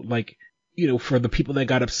 So, like, for the people that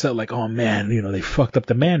got upset, like, oh man, they fucked up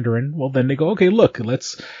the Mandarin, well, then they go, okay, look,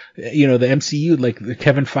 let's, the MCU, like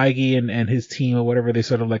Kevin Feige and his team or whatever, they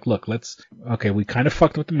sort of like, look, we kind of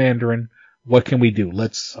fucked up the Mandarin. What can we do?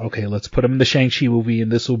 Let's put him in the Shang-Chi movie,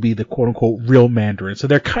 and this will be the quote unquote real Mandarin. So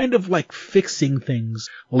they're kind of like fixing things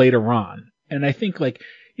later on. And I think, like,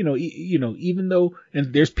 even though,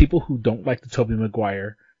 and there's people who don't like the Tobey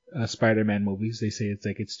Maguire Spider-Man movies. They say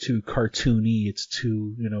it's too cartoony. It's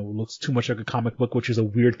too, looks too much like a comic book, which is a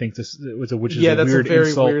weird thing to, that's a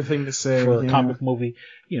very weird thing to say for a comic movie,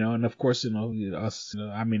 and of course, us,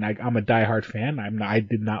 I mean, I'm a diehard fan. I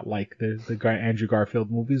did not like the Andrew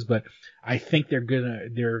Garfield movies, but I think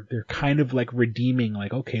they're kind of like redeeming,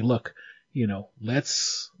 like, okay, look,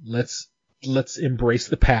 let's embrace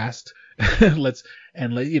the past. let's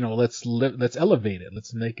elevate it.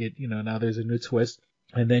 Let's make it, now there's a new twist.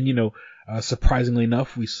 And then, surprisingly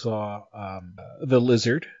enough, we saw the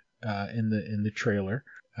Lizard in the trailer.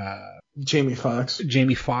 Jamie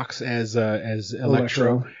Foxx as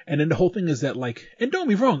Electro. And then the whole thing is that, like, and don't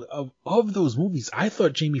be wrong, of those movies, I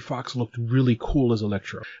thought Jamie Foxx looked really cool as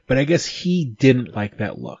Electro, but I guess he didn't like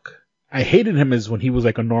that look. I hated him as when he was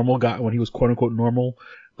like a normal guy, when he was quote unquote normal,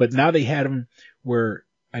 but now they had him where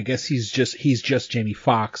I guess he's just Jamie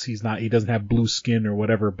Foxx. He doesn't have blue skin or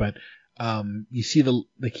whatever, but you see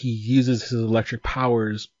he uses his electric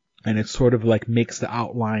powers, and it sort of like makes the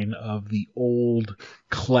outline of the old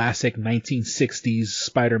classic 1960s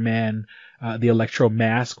Spider-Man, the Electro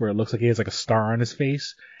mask, where it looks like he has like a star on his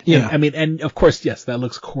face. Yeah. And, and of course, yes, that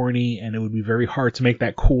looks corny, and it would be very hard to make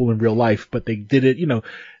that cool in real life, but they did it,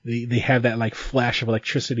 they have that like flash of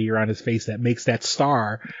electricity around his face that makes that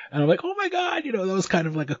star. And I'm like, oh my God, that was kind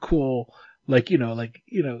of like a cool, let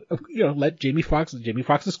Jamie Foxx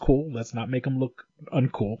is cool. Let's not make him look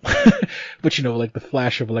uncool. But like the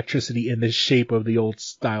flash of electricity in the shape of the old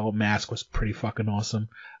style mask was pretty fucking awesome.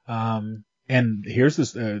 And here's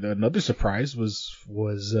this, another surprise was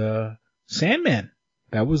Sandman.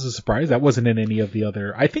 That was a surprise. That wasn't in any of the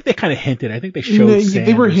other, I think they kind of hinted. I think they showed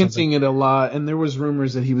they were hinting it a lot, and there was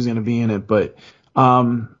rumors that he was going to be in it, but, I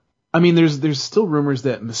mean, there's still rumors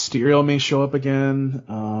that Mysterio may show up again.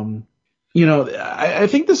 I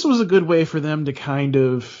think this was a good way for them to kind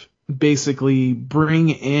of basically bring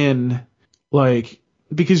in, like,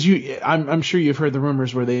 because I'm sure you've heard the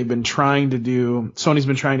rumors where Sony's been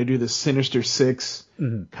trying to do this Sinister Six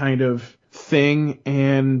kind of thing,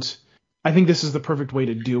 and I think this is the perfect way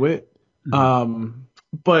to do it.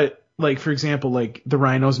 But like, for example, like the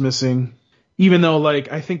Rhino's missing, even though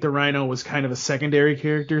like I think the Rhino was kind of a secondary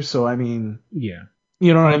character, so I mean, yeah,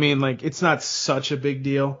 you know what I mean? Like, it's not such a big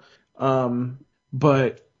deal.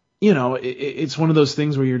 But it's one of those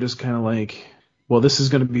things where you're just kind of like, well, this is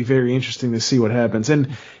going to be very interesting to see what happens.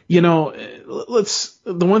 And,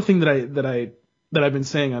 the one thing that I've been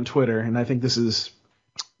saying on Twitter, and I think this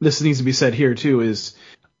needs to be said here too, is,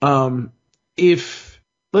 if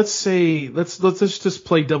let's just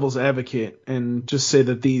play devil's advocate and just say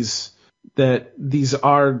that these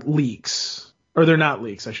are leaks, or they're not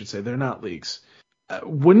leaks, I should say, they're not leaks.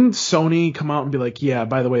 Wouldn't Sony come out and be like, yeah,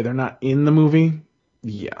 by the way, they're not in the movie?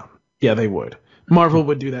 Yeah, they would. Marvel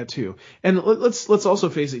would do that too. And let's also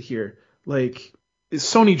face it here. Like,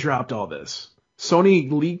 Sony dropped all this. Sony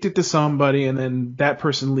leaked it to somebody, and then that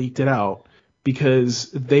person leaked it out because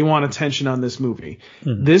they want attention on this movie.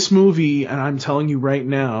 This movie, and I'm telling you right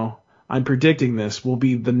now, I'm predicting this, will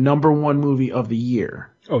be the #1 movie of the year.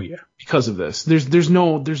 Oh yeah. Because of this. There's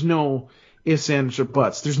no ifs, ands, or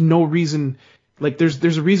buts. There's no reason. Like,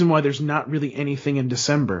 there's a reason why there's not really anything in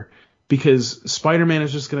December, because Spider-Man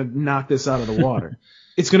is just going to knock this out of the water.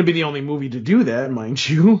 It's going to be the only movie to do that, mind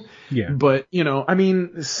you. Yeah. But, I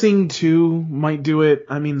mean, Sing 2 might do it.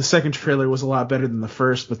 I mean, the second trailer was a lot better than the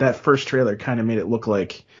first, but that first trailer kind of made it look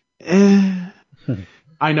like, I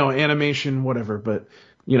know, animation, whatever, but,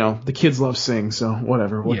 the kids love Sing, so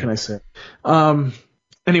whatever. What can I say?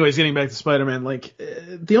 Anyways, getting back to Spider-Man, like,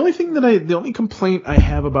 the only complaint I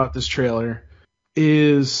have about this trailer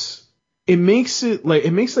is it makes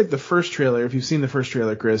like the first trailer. If you've seen the first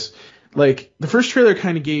trailer, Chris, like the first trailer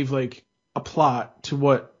kind of gave like a plot to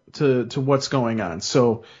what's going on.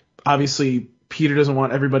 So obviously Peter doesn't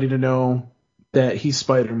want everybody to know that he's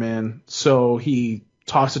Spider-Man. So he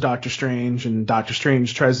talks to Doctor Strange, and Doctor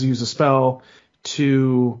Strange tries to use a spell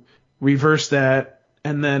to reverse that.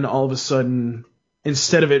 And then all of a sudden,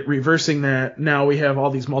 instead of it reversing that, now we have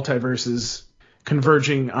all these multiverses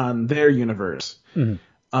converging on their universe.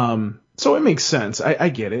 So it makes sense. I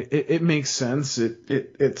get it. It makes sense.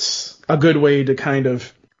 It's a good way to kind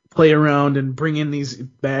of play around and bring in these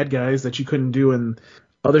bad guys that you couldn't do in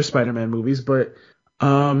other Spider-Man movies. But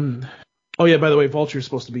oh yeah, by the way, Vulture's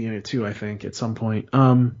supposed to be in it too, I think, at some point.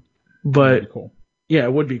 But cool. Yeah,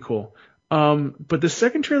 it would be cool. But the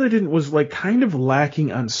second trailer was like kind of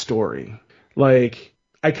lacking on story. Like,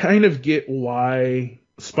 I kind of get why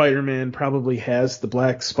Spider-Man probably has the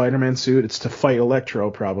black Spider-Man suit. It's to fight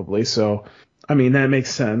Electro, probably. So, I mean, that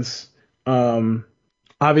makes sense.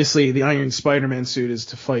 Obviously, the Iron Spider-Man suit is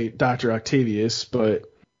to fight Dr. Octavius, but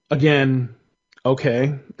again,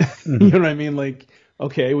 okay. You know what I mean? Like,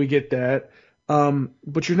 okay, we get that.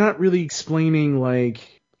 But you're not really explaining,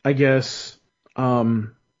 like, I guess,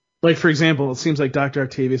 like, for example, it seems like Dr.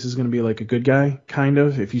 Octavius is going to be like a good guy, kind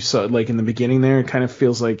of. If you saw, like, in the beginning there, it kind of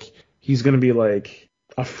feels like he's going to be like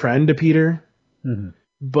a friend to Peter.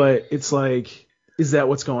 But it's like, is that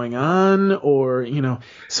what's going on? Or, you know,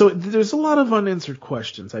 so there's a lot of unanswered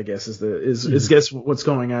questions, I guess, is guess what's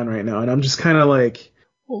going on right now. And I'm just kind of like,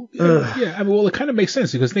 well, yeah, I mean, well, it kind of makes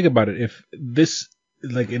sense, because think about it. If this,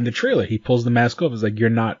 like, in the trailer, he pulls the mask off, it's like,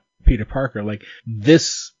 you're not Peter Parker. Like,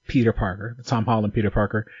 this Peter Parker, the Tom Holland Peter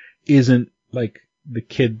Parker, isn't like the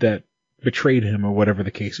kid that betrayed him, or whatever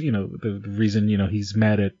the case, you know, the reason, you know, he's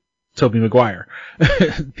mad at Tobey Maguire,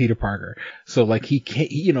 Peter Parker. So, like, he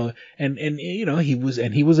can't, you know, and you know, he was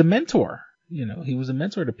a mentor, you know, he was a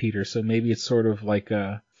mentor to Peter. So maybe it's sort of like,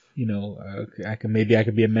 you know, I could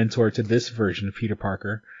be a mentor to this version of Peter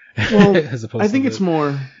Parker. Well, as opposed I think to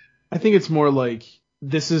it's more like,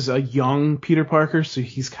 this is a young Peter Parker, so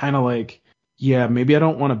he's kind of like, yeah, maybe I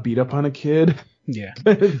don't want to beat up on a kid. Yeah.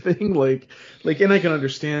 Kind of thing. Like, and I can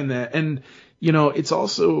understand that. And, you know, it's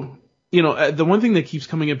also, you know, the one thing that keeps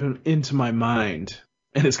coming up into my mind,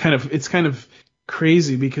 and it's kind of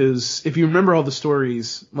crazy, because if you remember all the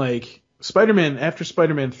stories, like, Spider-Man, after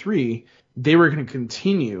Spider-Man 3, they were going to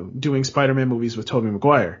continue doing Spider-Man movies with Tobey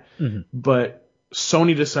Maguire. But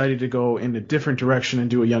Sony decided to go in a different direction and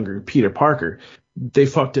do a younger Peter Parker. They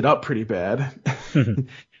fucked it up pretty bad.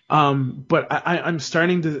 But I'm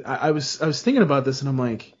starting to, I was thinking about this, and I'm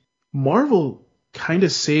like, Marvel kind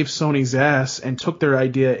of saved Sony's ass and took their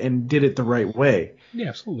idea and did it the right way. Yeah,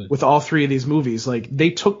 absolutely. With all three of these movies, like, they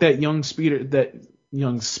took that young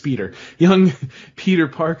Peter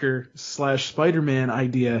Parker / Spider-Man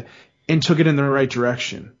idea and took it in the right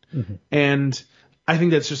direction. And I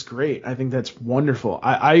think that's just great. I think that's wonderful.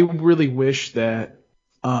 I really wish that,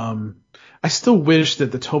 I still wish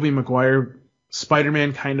that the Tobey Maguire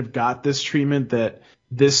Spider-Man kind of got this treatment that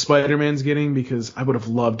this Spider-Man's getting, because I would have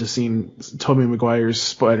loved to seen Tobey Maguire's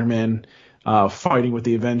Spider-Man fighting with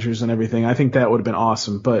the Avengers and everything. I think that would have been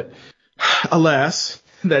awesome. But alas,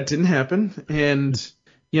 that didn't happen. And,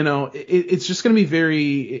 you know, it's just going to be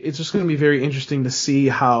very interesting to see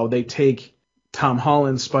how they take Tom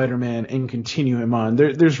Holland's Spider-Man and continue him on.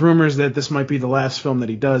 There's rumors that this might be the last film that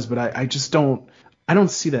he does, but I just don't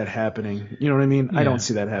see that happening. You know what I mean? Yeah. I don't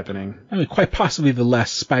see that happening. I mean, quite possibly the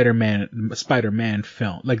last Spider-Man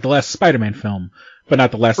film, like the last Spider-Man film, but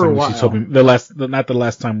not the last time we see Tobey. Not the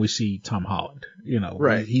last time we see Tom Holland. You know,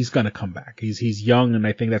 right? He's gonna come back. He's young, and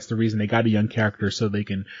I think that's the reason they got a young character, so they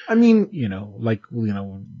can. I mean, like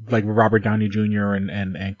Robert Downey Jr.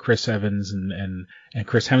 and Chris Evans and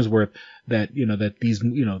Chris Hemsworth. That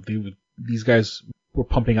these guys were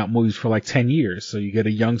pumping out movies for like 10 years, so you get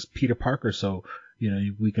a young Peter Parker, so. You know,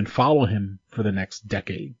 we can follow him for the next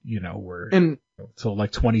decade, so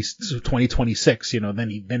like 2026, then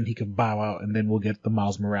he can bow out, and then we'll get the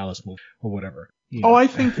Miles Morales movie or whatever. I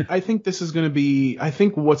think this is going to be, I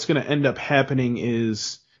think what's going to end up happening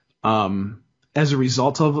is, as a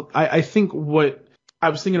result of, I think what I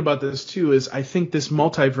was thinking about this too is I think this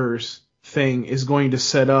multiverse thing is going to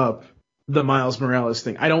set up the Miles Morales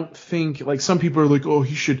thing. I don't think, like, some people are like, oh,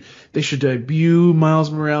 they should debut Miles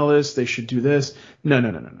Morales, they should do this. No.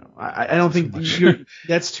 I don't think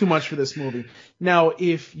that's too much for this movie. Now,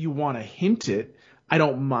 if you want to hint it, I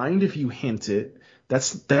don't mind if you hint it.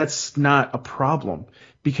 That's not a problem,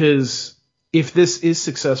 because if this is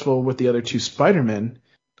successful with the other two Spider-Men,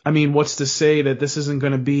 I mean, what's to say that this isn't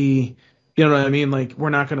going to be, you know what I mean? Like, we're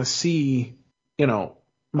not going to see,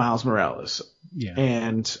 Miles Morales. Yeah.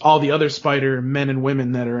 And all the other Spider-Men and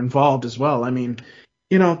women that are involved as well. I mean,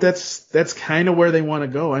 that's kind of where they want to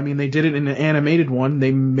go. I mean, they did it in an animated one.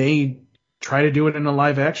 They may try to do it in a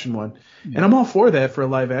live action one. Yeah. And I'm all for that for a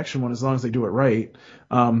live action one, as long as they do it right.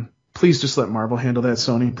 Please just let Marvel handle that,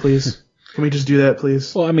 Sony, please. Can we just do that,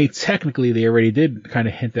 please? Well, I mean, technically, they already did kind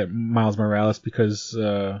of hint at Miles Morales because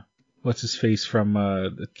what's his face from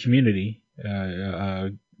the Community,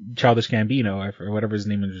 Childish Gambino, or whatever his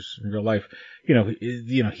name is in real life.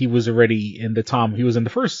 He was already in he was in the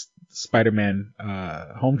first Spider-Man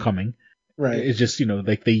Homecoming. Right. It's just,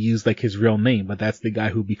 like they use like his real name, but that's the guy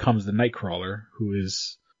who becomes the Nightcrawler, who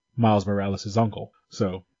is Miles Morales' uncle.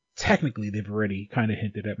 So technically they've already kind of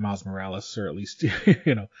hinted at Miles Morales, or at least, the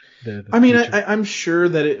I mean, future. I'm sure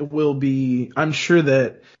that it will be, I'm sure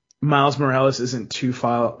that Miles Morales isn't too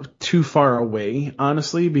far away,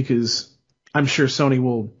 honestly, because I'm sure Sony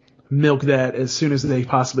will milk that as soon as they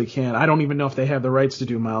possibly can. I don't even know if they have the rights to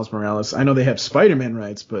do Miles Morales. I know they have Spider-Man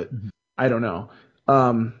rights, but I don't know.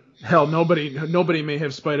 Hell, nobody may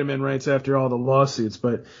have Spider-Man rights after all the lawsuits,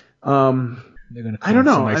 but they're gonna I don't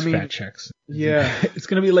know. some nice I mean, fat checks. Yeah, it's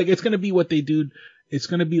gonna be what they do. It's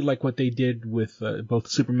gonna be like what they did with both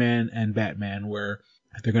Superman and Batman, where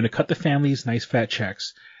they're gonna cut the families nice fat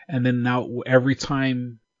checks, and then now every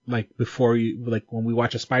time, like when we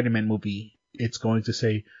watch a Spider-Man movie, it's going to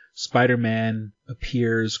say Spider-Man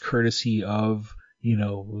appears courtesy of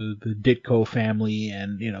the Ditko family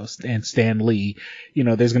and Stan Lee.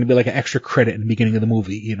 There's going to be like an extra credit in the beginning of the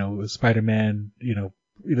movie. Spider-Man,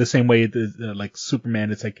 the same way like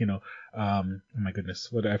Superman, it's like, oh my goodness,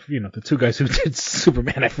 the two guys who did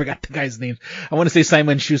Superman, I forgot the guy's name. I want to say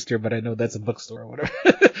Simon Schuster, but I know that's a bookstore or whatever.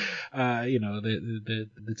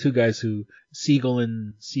 The two guys who Siegel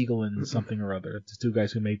and something or other, the two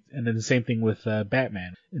guys who made, and then the same thing with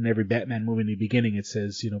Batman. In every Batman movie in the beginning, it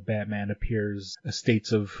says, Batman appears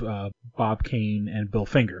estates of Bob Kane and Bill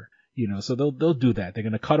Finger. So they'll do that. They're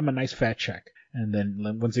gonna cut him a nice fat check. And then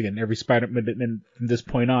once again, then from this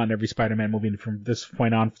point on, every Spider-Man movie from this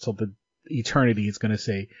point on till the eternity is going to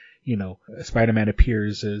say, Spider-Man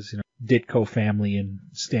appears as, Ditko family and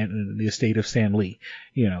the estate of Stan Lee,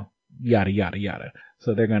 yada, yada, yada.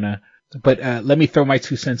 So they're going to, but let me throw my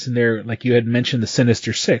 2 cents in there. Like you had mentioned the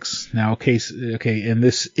Sinister Six. Now, okay, in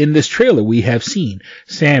this trailer, we have seen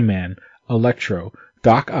Sandman, Electro,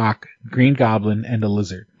 Doc Ock, Green Goblin, and the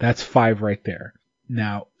Lizard. That's 5 right there.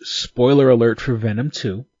 Now, spoiler alert for Venom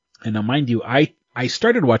 2. And now, mind you, I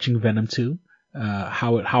started watching Venom 2.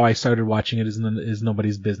 How I started watching it is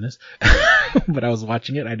nobody's business. But I was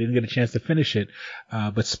watching it. I didn't get a chance to finish it.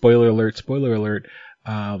 But spoiler alert.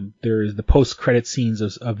 There is the post-credit scenes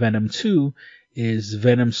of Venom 2 is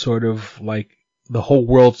Venom sort of like the whole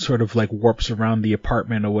world sort of like warps around the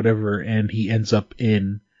apartment or whatever, and he ends up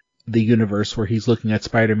in the universe where he's looking at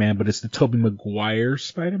Spider-Man, but it's the Tobey Maguire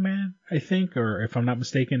Spider-Man, I think, or if I'm not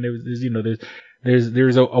mistaken,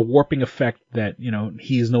 there's a warping effect that,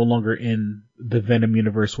 he is no longer in the Venom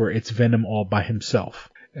universe where it's Venom all by himself.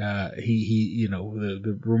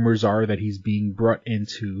 The rumors are that he's being brought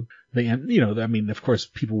into of course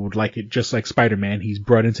people would like it just like Spider-Man. He's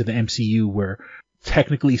brought into the MCU where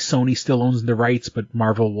technically Sony still owns the rights, but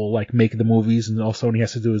Marvel will like make the movies, and all Sony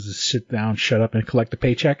has to do is just sit down, shut up, and collect the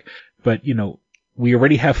paycheck. But we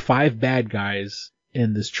already have 5 bad guys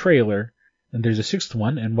in this trailer, and there's a 6th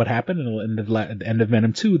one. And what happened at the end of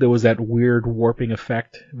Venom 2, there was that weird warping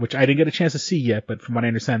effect, which I didn't get a chance to see yet, but from what I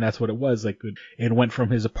understand, that's what it was. Like it went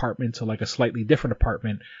from his apartment to like a slightly different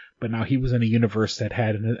apartment, but now he was in a universe that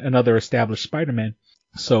had another established Spider-Man.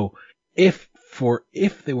 So if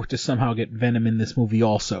they were to somehow get Venom in this movie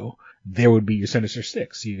also, there would be your Sinister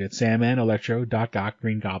Six. You get Sandman, Electro, Doc Ock,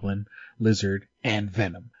 Green Goblin, Lizard, and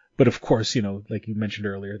Venom. But of course, like you mentioned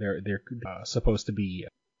earlier, they're supposed to be,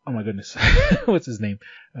 oh my goodness, what's his name?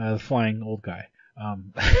 The flying old guy.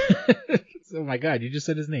 Oh my God, you just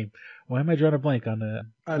said his name. Why am I drawing a blank on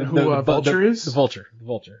who Vulture is? The Vulture.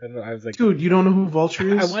 I don't know. I was like, dude, you don't know who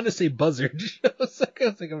Vulture is? I want to say Buzzard.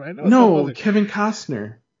 I know no, Kevin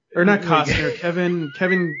Costner. Or not Costner,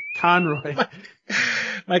 Kevin Conroy.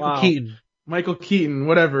 Michael Keaton,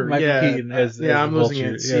 whatever. Keaton as I'm losing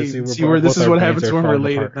it. See where this is what happens when we're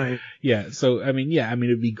late at night. Yeah, so it'd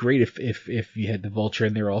be great if you had the Vulture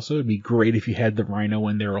in there also. It'd be great if you had the Rhino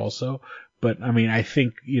in there also. But I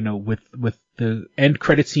think, with the end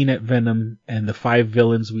credit scene at Venom and the 5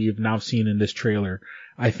 villains we have now seen in this trailer,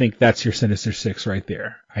 I think that's your Sinister Six right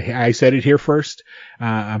there. I said it here first.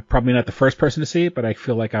 I'm probably not the first person to say it, but I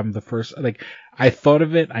feel like I'm the first. Like, I thought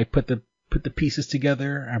of it. I put the pieces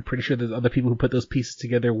together. I'm pretty sure there's other people who put those pieces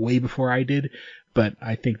together way before I did. But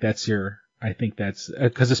I think that's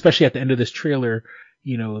because especially at the end of this trailer,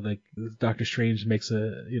 like Doctor Strange makes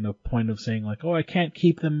a, point of saying like, oh, I can't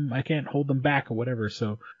hold them back or whatever.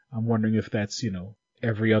 So I'm wondering if that's,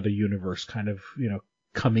 every other universe kind of,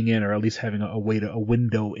 coming in, or at least having a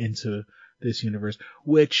window into this universe,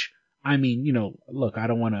 which I mean, you know, look, I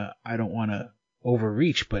don't want to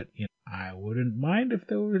overreach, but you know, I wouldn't mind if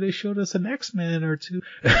they showed us an X-Men or two.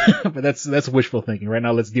 But that's wishful thinking. Right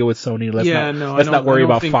now, let's deal with Sony. Let's not worry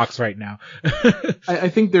about Fox right now. I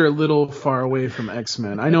think they're a little far away from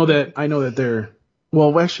X-Men. I know that they're.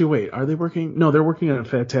 Well, actually, wait. Are they working? No, they're working on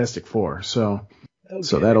Fantastic Four. So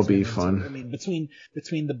that'll be fun. I mean, between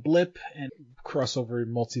the blip and crossover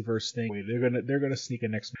multiverse thing, they're gonna sneak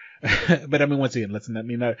an X-Men. But I mean, once again,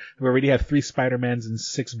 we already have 3 Spider-Mans and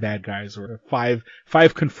 6 bad guys, or 5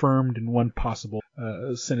 confirmed and 1 possible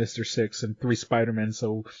Sinister Six and 3 Spider-Men.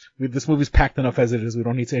 So this movie's packed enough as it is. We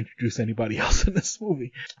don't need to introduce anybody else in this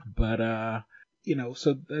movie. But you know,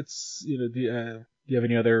 so that's, you know, do you have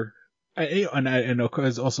any other? And of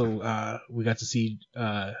course, also we got to see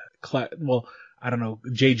I don't know,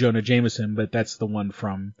 J. Jonah Jameson, but that's the one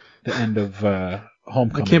from the end of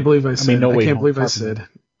Homecoming. I can't believe I said.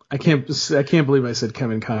 I can't believe I said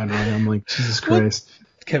Kevin Conroy. I'm like, Jesus Christ.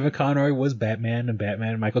 Kevin Conroy was Batman,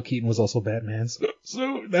 and Michael Keaton was also Batman.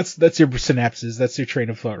 So that's your synapses. That's your train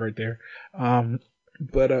of thought right there.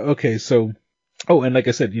 But okay, so and like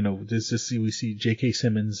I said, you know, we see J.K.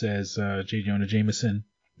 Simmons as J. Jonah Jameson.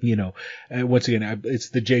 You know, once again, it's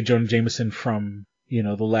the J. Jonah Jameson from, you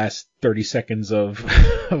know, the last 30 seconds of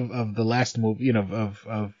the last movie, you know,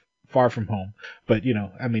 of Far From Home. But, you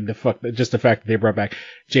know, I mean, the fact that they brought back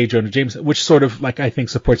J. Jonah Jameson, which sort of, like, I think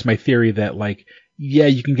supports my theory that, like, yeah,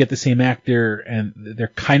 you can get the same actor and they're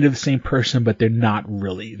kind of the same person, but they're not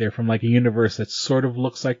really. They're from, like, a universe that sort of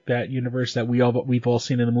looks like that universe that we've all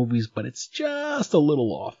seen in the movies, but it's just a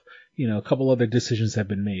little off. You know, a couple other decisions have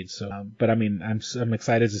been made. So, but I mean, I'm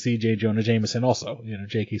excited to see J. Jonah Jameson also. You know,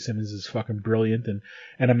 J.K. Simmons is fucking brilliant, and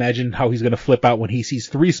imagine how he's gonna flip out when he sees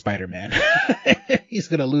 3 Spider-Man. He's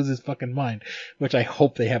gonna lose his fucking mind. Which I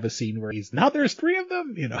hope they have a scene where now there's 3 of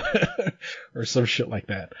them, you know, or some shit like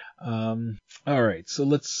that. All right, so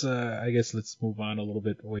let's move on a little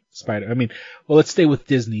bit. Wait, let's stay with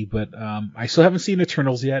Disney, but I still haven't seen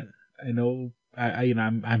Eternals yet. I know.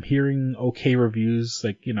 I'm hearing okay reviews.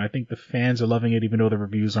 Like, you know, I think the fans are loving it, even though the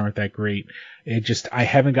reviews aren't that great. I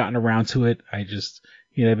haven't gotten around to it. I just,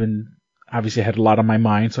 you know, obviously I had a lot on my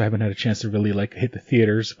mind, so I haven't had a chance to really like hit the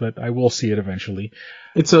theaters, but I will see it eventually.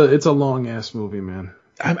 It's a long ass movie, man.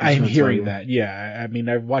 I'm hearing that. Yeah. I mean,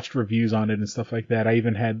 I've watched reviews on it and stuff like that. I've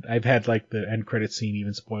had like the end credit scene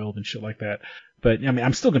even spoiled and shit like that. But I mean,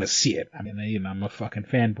 I'm still going to see it. I mean, you know, I'm a fucking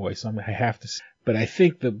fanboy, so I have to see it. But I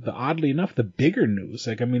think the oddly enough, the bigger news,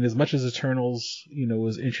 like, I mean, as much as Eternals, you know,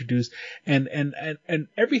 was introduced and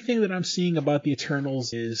everything that I'm seeing about the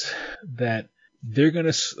Eternals is that they're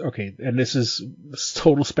going to, and this is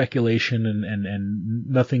total speculation and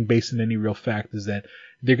nothing based on any real fact, is that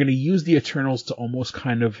they're going to use the Eternals to almost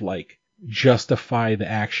kind of like justify the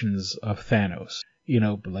actions of Thanos. You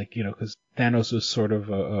know, but like, you know, because Thanos was sort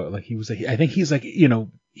of I think he's like, you know,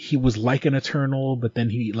 he was like an Eternal, but then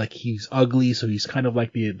he's ugly, so he's kind of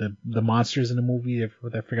like the monsters in the movie. I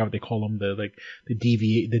forgot what they call them, the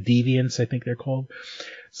deviants, I think they're called.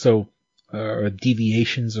 So, or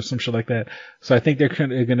deviations or some shit like that. So I think they're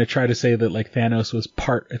going to try to say that like Thanos was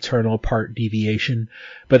part Eternal, part deviation,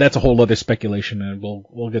 but that's a whole other speculation, and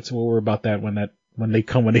we'll get to more about that when they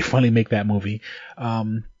finally make that movie.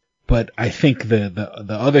 But I think the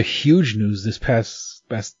other huge news this past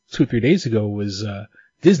 2-3 days ago was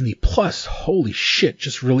Disney Plus. Holy shit!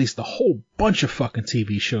 Just released a whole bunch of fucking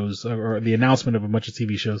TV shows, or the announcement of a bunch of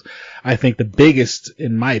TV shows. I think the biggest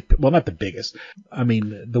not the biggest. I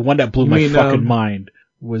mean, the one that blew my fucking mind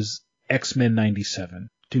was X-Men 97.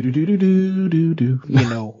 You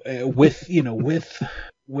know, with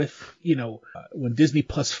when Disney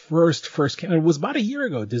Plus first came, it was about a year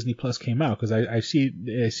ago Disney Plus came out, because I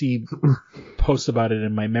see posts about it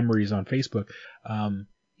in my memories on Facebook.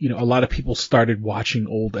 You know, a lot of people started watching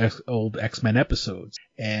old X-Men episodes,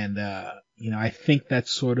 and you know, I think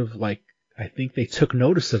that's sort of like, I think they took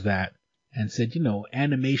notice of that and said, you know,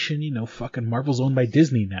 animation, you know, fucking Marvel's owned by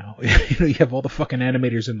Disney now. You know, you have all the fucking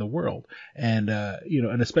animators in the world, and you know,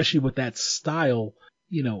 and especially with that style.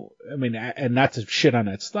 You know, I mean, and not to shit on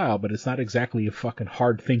that style, but it's not exactly a fucking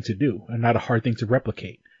hard thing to do, and not a hard thing to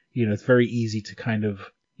replicate. You know, it's very easy to kind of,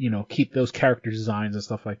 you know, keep those character designs and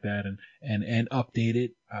stuff like that, and update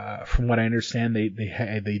it. From what I understand,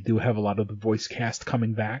 they do have a lot of the voice cast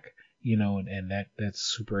coming back. You know, and that's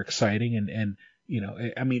super exciting, and you know,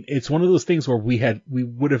 I mean, it's one of those things where we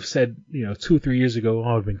would have said, you know, 2-3 years ago,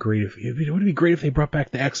 oh, it'd been great it would be great if they brought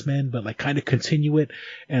back the X-Men, but like kind of continue it.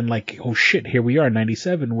 And like, oh shit, here we are in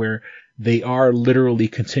 97, where they are literally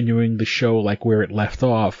continuing the show like where it left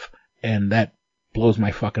off. And that blows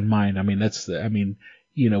my fucking mind. I mean,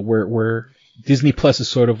 you know, where Disney Plus is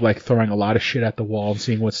sort of like throwing a lot of shit at the wall and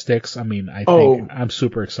seeing what sticks. I mean, I think I'm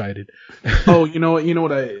super excited. You know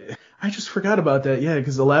what? I just forgot about that. Yeah,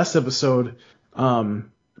 because the last episode,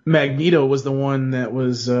 Magneto was the one that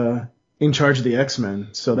was in charge of the X-Men,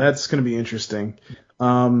 so that's going to be interesting.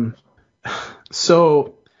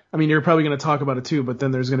 So, I mean, you're probably going to talk about it too, but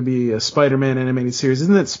then there's going to be a Spider-Man animated series.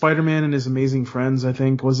 Isn't that Spider-Man and His Amazing Friends, I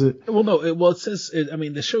think, was it? Well, no. It says, I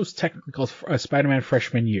mean, the show's technically called Spider-Man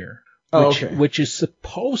Freshman Year, which is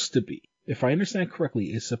supposed to be, if I understand correctly,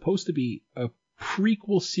 is supposed to be a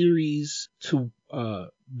prequel series to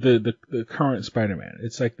the current Spider-Man.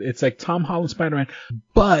 It's like Tom Holland Spider-Man,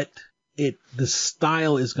 but the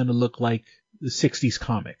style is going to look like the 60s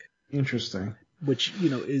comic. Interesting. Which,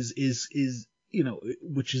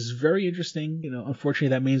 which is very interesting. Unfortunately,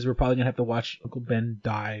 that means we're probably gonna have to watch Uncle Ben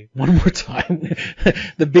die one more time.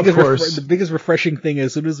 The biggest refreshing thing is,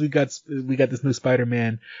 as soon as we got this new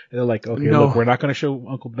Spider-Man, they're like, okay, look, we're not gonna show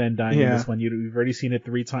Uncle Ben dying in this one. We've already seen it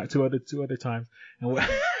two other times.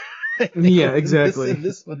 And yeah, exactly.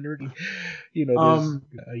 This one, there's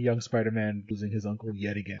a young Spider-Man losing his uncle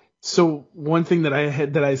yet again. So one thing that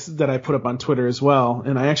I put up on Twitter as well,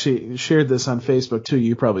 and I actually shared this on Facebook too.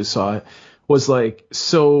 You probably saw it. Was like,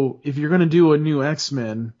 so if you're gonna do a new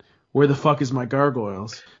X-Men, where the fuck is my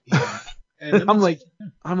gargoyles? Yeah. And I'm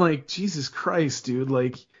like, Jesus Christ, dude!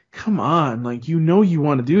 Like, come on! Like, you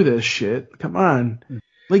want to do this shit? Come on!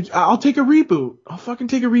 Like, I'll take a reboot. I'll fucking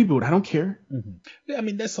take a reboot. I don't care. Mm-hmm. Yeah, I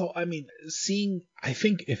mean, that's all. I mean, I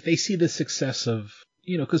think if they see the success of,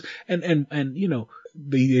 because and they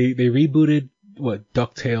rebooted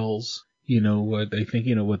DuckTales. They think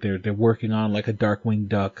what they're working on, like a Darkwing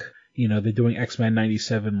Duck. They're doing X-Men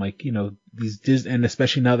 97, these Disney, and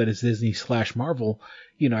especially now that it's Disney / Marvel,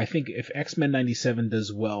 I think if X-Men 97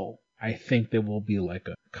 does well, I think there will be like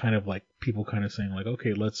a kind of like people kind of saying like,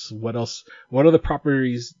 okay, what other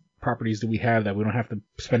properties do we have that we don't have to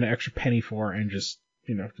spend an extra penny for and just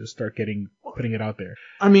start putting it out there.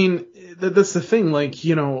 I mean, that's the thing. Like,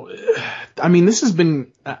 I mean, this has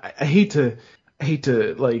been, I hate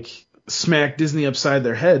to like smack Disney upside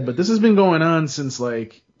their head, but this has been going on since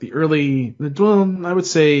like I would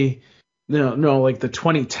say, like the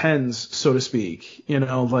 2010s, so to speak,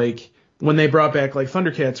 like when they brought back like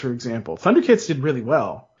Thundercats, for example. Thundercats did really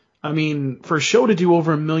well. I mean, for a show to do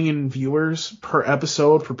over 1 million viewers per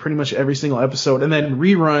episode for pretty much every single episode, and then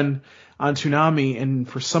rerun on Toonami, and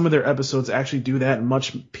for some of their episodes actually do that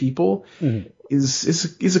much people,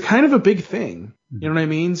 is a kind of a big thing. You know what I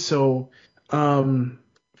mean? So,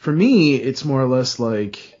 for me, it's more or less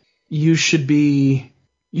like you should be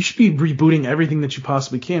rebooting everything that you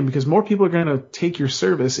possibly can, because more people are going to take your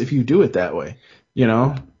service if you do it that way,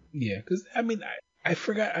 Yeah, because I mean, I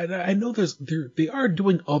forgot. I know they are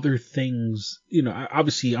doing other things.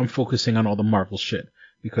 Obviously I'm focusing on all the Marvel shit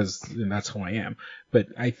because that's who I am. But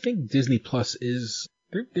I think Disney Plus is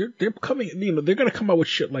they're coming. They're gonna come out with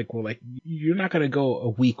shit like, well, like you're not gonna go a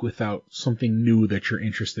week without something new that you're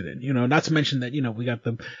interested in. Not to mention that we got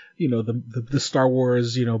the Star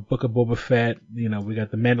Wars Book of Boba Fett. We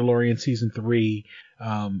got the Mandalorian season 3.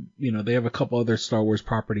 They have a couple other Star Wars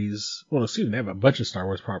properties. Well, they have a bunch of Star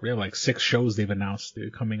Wars properties. They have like 6 shows they've announced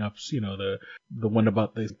coming up. The one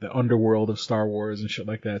about the underworld of Star Wars and shit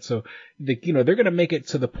like that. So they're gonna make it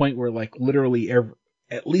to the point where like literally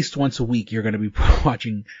at least once a week you're gonna be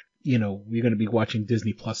watching. You're going to be watching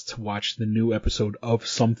Disney Plus to watch the new episode of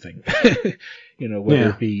something, whether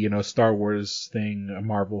it be, Star Wars thing, a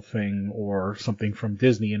Marvel thing, or something from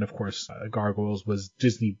Disney. And of course, Gargoyles was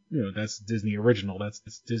Disney, that's Disney original. That's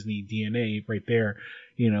Disney DNA right there.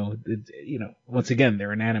 Once again,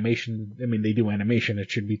 they're an animation. I mean, they do animation.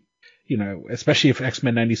 It should be, especially if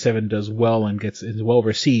X-Men 97 does well and is well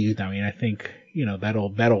received. I mean, I think,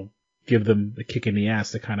 that'll give them a kick in the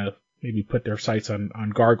ass to kind of maybe put their sights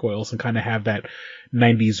on Gargoyles and kind of have that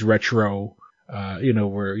 90s retro,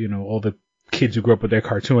 where, all the kids who grew up with their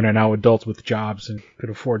cartoon are now adults with jobs and could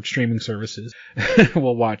afford streaming services.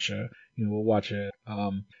 We'll watch it.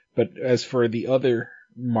 But as for the other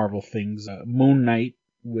Marvel things, Moon Knight,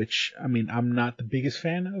 which, I mean, I'm not the biggest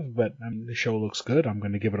fan of, but I mean, the show looks good. I'm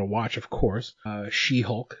going to give it a watch, of course.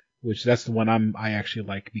 She-Hulk, which that's the one I actually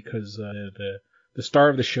like because, the star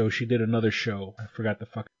of the show, she did another show. I forgot the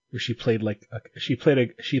fuck. Where she played she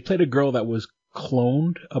played a girl that was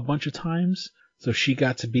cloned a bunch of times, so she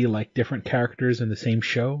got to be like different characters in the same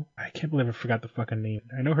show. I can't believe I forgot the fucking name.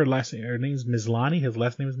 I know her name's Mislani. His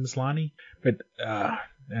last name is Mislani, but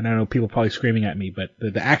and I know people are probably screaming at me, but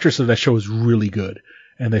the actress of that show is really good.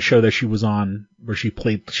 And the show that she was on, where she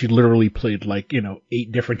literally played like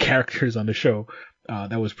 8 different characters on the show.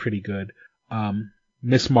 That was pretty good.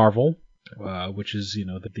 Miss Marvel. which is,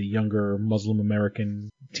 the younger Muslim American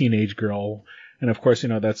teenage girl. And of course,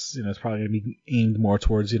 that's, it's probably going to be aimed more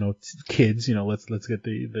towards, kids. Let's get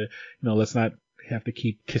the let's not have to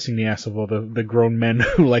keep kissing the ass of all the grown men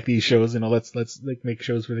who like these shows. Let's like make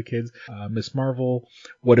shows for the kids. Miss Marvel,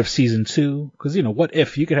 What If Season 2? Because, What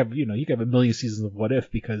If, you could have, you could have a million seasons of What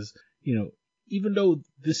If because, even though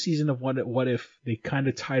this season of What If, they kind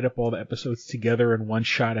of tied up all the episodes together in one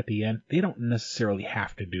shot at the end, they don't necessarily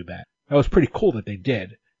have to do that. That was pretty cool that they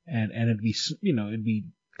did. And it'd be, it'd be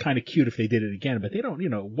kind of cute if they did it again, but they don't,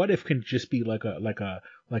 What If can just be like a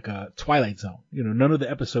Twilight Zone. None of the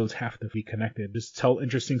episodes have to be connected. Just tell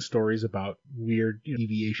interesting stories about weird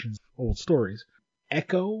deviations of old stories.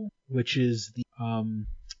 Echo, which is the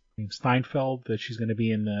Steinfeld, that she's going to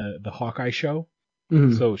be in the Hawkeye show.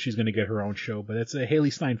 Mm-hmm. So she's going to get her own show, but it's a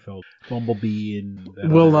Haley Steinfeld, Bumblebee,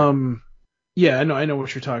 and yeah, I know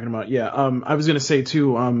what you're talking about. Yeah, I was going to say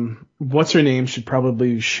too, what's her name should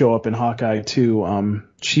probably show up in Hawkeye too.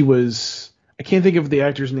 She was, I can't think of the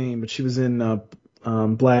actor's name, but she was in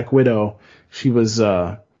Black Widow. She was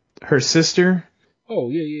her sister. Oh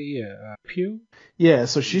yeah. Pugh. Yeah,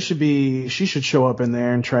 so she should show up in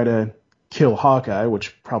there and try to kill Hawkeye,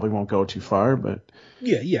 which probably won't go too far, but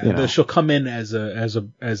yeah. She'll come in as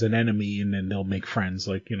an enemy, and then they'll make friends.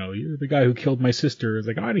 Like, you're the guy who killed my sister. It's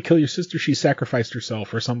like, I didn't kill your sister. She sacrificed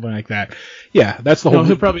herself, or something like that. Yeah, that's the whole.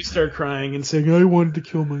 He'll probably start crying and saying, I wanted to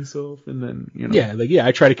kill myself, and then Yeah,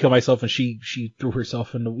 I tried to kill myself, and she threw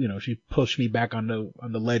herself in the, she pushed me back on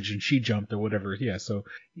the ledge, and she jumped or whatever. Yeah, so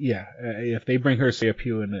yeah, if they bring her Sophia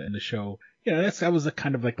Pugh in the show. That was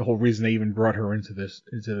kind of like the whole reason they even brought her into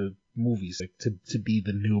movies, like to be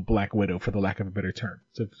the new Black Widow, for the lack of a better term.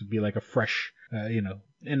 So to be like a fresh, and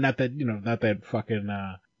not that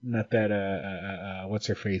what's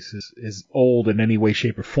her face is old in any way,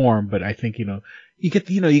 shape, or form. But I think, you get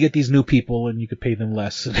these new people and you could pay them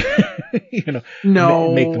less, make them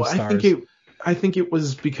stars. I think it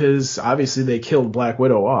was because obviously they killed Black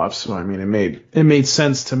Widow off, so I mean it made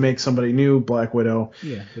sense to make somebody new Black Widow.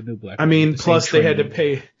 Yeah, the new Black Widow. I mean, plus they had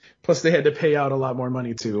to pay out a lot more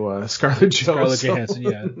money to Scarlett Johansson.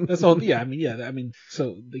 Yeah, that's all. Yeah,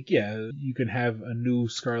 so you can have a new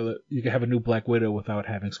Black Widow without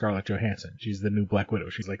having Scarlett Johansson. She's the new Black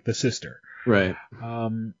Widow. She's like the sister. Right.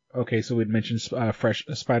 Okay, so we'd mentioned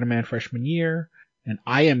Spider-Man freshman year. And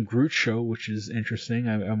I Am Groot show, which is interesting.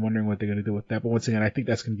 I'm wondering what they're going to do with that. But once again, I think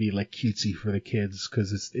that's going to be like cutesy for the kids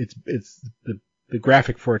because it's the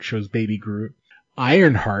graphic for it shows baby Groot.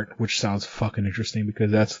 Ironheart, which sounds fucking interesting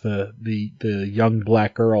because that's the young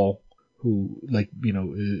black girl who, like,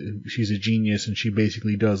 she's a genius and she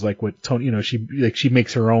basically does like what Tony, she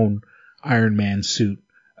makes her own Iron Man suit.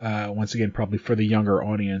 Once again, probably for the younger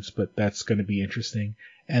audience, but that's going to be interesting.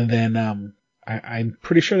 And then, I'm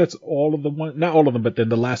pretty sure that's all of them. Not all of them, but then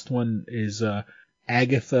the last one is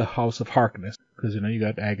Agatha House of Harkness, because you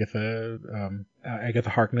got Agatha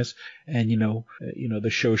Harkness, and the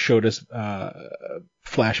show showed us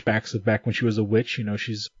flashbacks of back when she was a witch.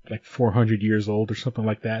 She's like 400 years old or something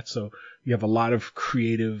like that. So you have a lot of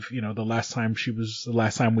creative. The last time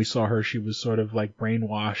we saw her, she was sort of like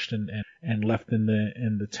brainwashed and left in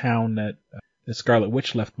the town that the Scarlet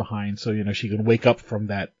Witch left behind. So she can wake up from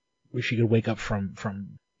that. She could wake up from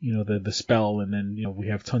the spell, and then we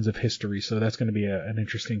have tons of history, so that's going to be an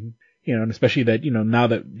interesting, and especially that now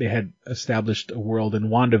that they had established a world in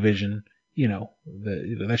WandaVision,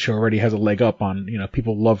 that show already has a leg up on,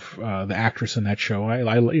 people love the actress in that show.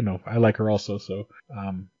 I like her also, so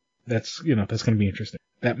that's going to be interesting.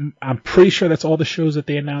 That I'm pretty sure that's all the shows that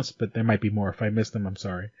they announced, but there might be more. If I missed them, I'm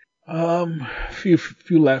sorry. Few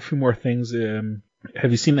more things.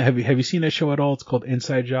 Have you seen that show at all? It's called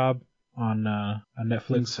Inside Job on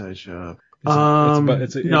Netflix. Inside Job.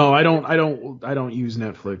 No, I don't use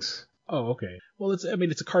Netflix. Oh, okay. Well, it's a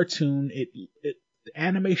cartoon. The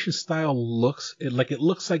animation style looks like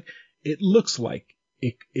it's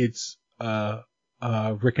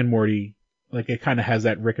Rick and Morty. Like it kind of has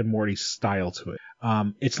that Rick and Morty style to it.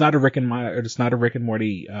 It's not a Rick and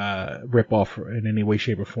Morty ripoff in any way,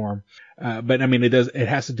 shape, or form. But it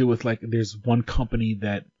has to do with like there's one company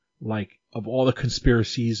that, like, of all the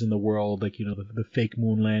conspiracies in the world, like the fake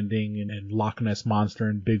moon landing and Loch Ness monster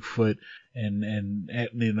and Bigfoot and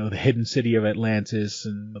the hidden city of Atlantis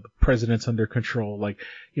and the president's under control, like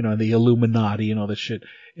the Illuminati and all this shit.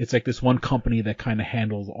 It's like this one company that kind of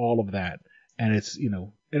handles all of that, and it's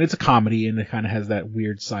and it's a comedy, and it kind of has that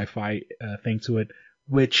weird sci-fi thing to it,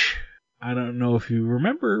 which I don't know if you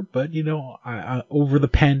remember, but I over the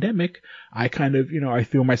pandemic, I kind of I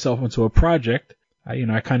threw myself into a project.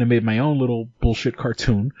 I kind of made my own little bullshit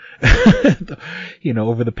cartoon,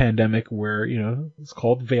 over the pandemic where, it's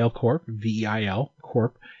called Veil Corp, VEIL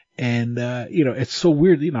Corp. And, it's so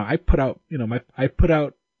weird. I put out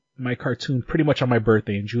my cartoon pretty much on my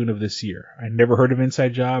birthday in June of this year. I never heard of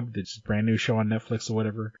Inside Job. It's a brand new show on Netflix or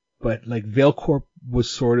whatever. But like Veil Corp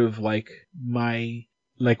was sort of like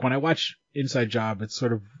when I watch Inside Job, it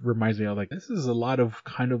sort of reminds me of like, this is a lot of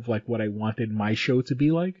kind of like what I wanted my show to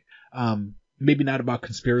be like. Maybe not about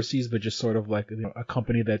conspiracies, but just sort of like, a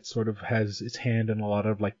company that sort of has its hand in a lot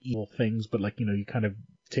of like evil things, but like, you kind of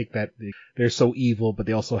take that, they're so evil, but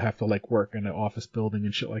they also have to like work in an office building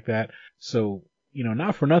and shit like that. So,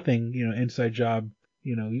 not for nothing, Inside Job,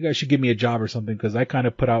 you guys should give me a job or something, because I kind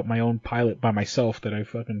of put out my own pilot by myself that I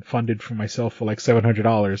fucking funded for myself for like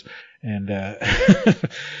 $700. And,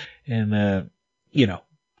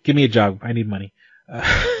 give me a job. I need money.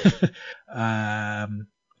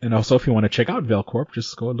 And also, if you want to check out Veil Corp,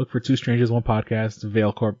 just go and look for Two Strangers, One Podcast,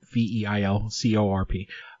 Veil Corp, VEIL CORP.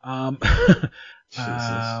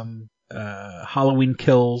 Halloween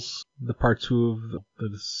Kills, the part 2 of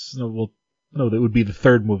that would be the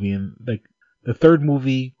third movie. And like the third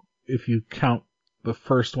movie, if you count the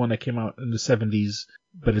first one that came out in the 70s,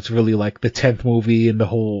 but it's really like the 10th movie in the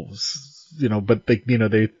whole, but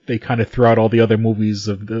they kind of threw out all the other movies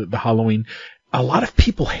of the Halloween. A lot of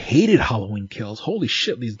people hated Halloween Kills. Holy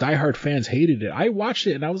shit, these diehard fans hated it. I watched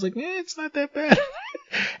it and I was like, it's not that bad.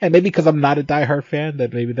 And maybe because I'm not a diehard fan,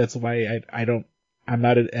 that maybe that's why I'm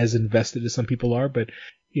not as invested as some people are. But,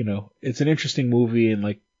 it's an interesting movie, and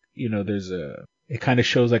like, it kind of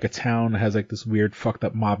shows like a town that has like this weird fucked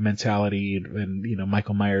up mob mentality, and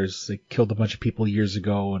Michael Myers like killed a bunch of people years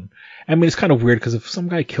ago. And I mean, it's kind of weird because if some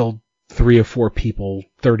guy killed 3 or 4 people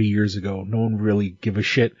 30 years ago, no one really give a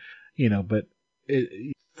shit, but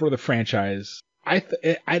for the franchise, I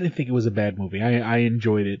didn't think it was a bad movie. I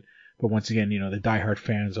enjoyed it, but once again, the diehard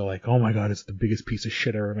fans are like, oh my god, it's the biggest piece of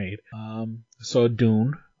shit ever made. Saw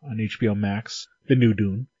Dune on HBO Max, the new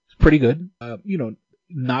Dune. It's pretty good.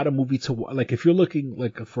 Not a movie to like if you're looking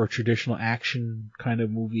like for a traditional action kind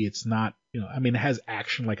of movie. It's not. It has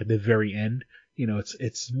action like at the very end.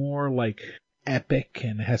 It's more like epic,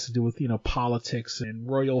 and it has to do with politics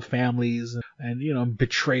and royal families and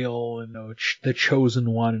betrayal and the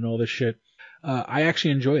chosen one and all this shit. I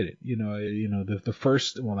actually enjoyed it. The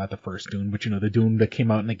first, well, not the first Dune, but the Dune that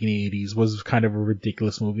came out in like the 80s was kind of a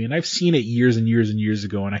ridiculous movie, and I've seen it years and years and years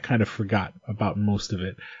ago, and I kind of forgot about most of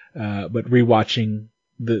it. But rewatching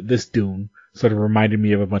this Dune sort of reminded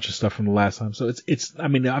me of a bunch of stuff from the last time. So it's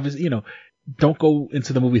obviously, don't go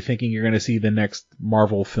into the movie thinking you're going to see the next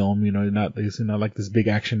Marvel film, not like this big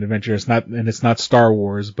action adventure. It's not Star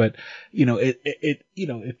Wars, but,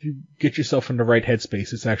 if you get yourself in the right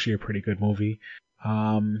headspace, it's actually a pretty good movie.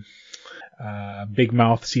 Big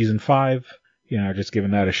Mouth season 5, just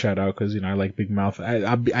giving that a shout out because, I like Big Mouth.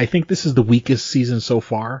 I think this is the weakest season so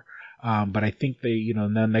far. But I think they,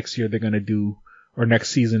 now next year they're going to do, or next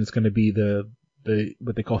season it's going to be the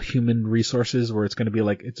what they call human resources, where it's going to be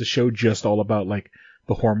like, it's a show just all about like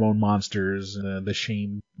the hormone monsters, the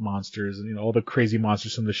shame monsters, and all the crazy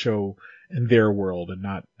monsters from the show and their world, and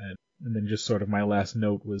then just sort of my last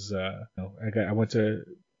note was, I went to,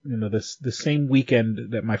 the same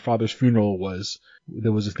weekend that my father's funeral was,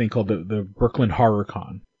 there was a thing called the Brooklyn Horror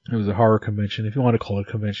Con. It was a horror convention, if you want to call it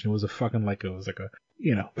a convention. It was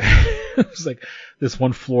it was like this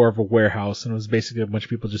one floor of a warehouse, and it was basically a bunch of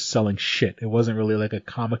people just selling shit. It wasn't really like a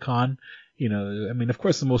Comic-Con. Of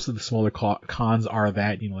course, most of the smaller cons are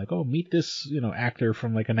that, like, oh, meet this, actor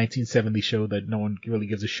from like a 1970 show that no one really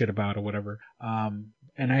gives a shit about or whatever. And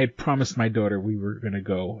I had promised my daughter we were going to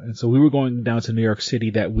go. And so we were going down to New York City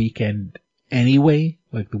that weekend anyway,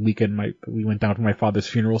 like the weekend we went down for my father's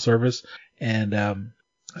funeral service. And,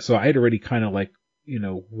 so I had already kind of like,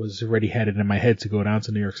 was already headed in my head to go down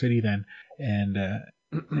to New York City then. And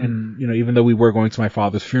even though we were going to my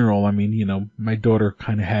father's funeral, my daughter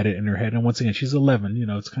kind of had it in her head. And once again, she's 11,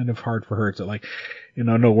 it's kind of hard for her to like,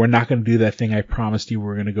 no, we're not going to do that thing I promised you we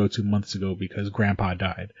were going to go to months ago because grandpa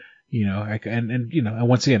died, and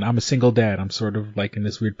once again, I'm a single dad. I'm sort of like in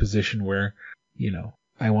this weird position where,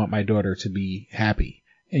 I want my daughter to be happy.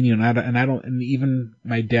 And, and even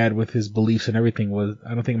my dad with his beliefs and everything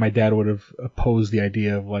I don't think my dad would have opposed the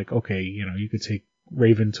idea of like, okay, you could take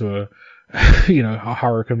Raven to a, a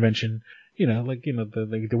horror convention,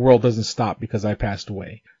 the world doesn't stop because I passed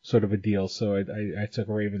away, sort of a deal. So I took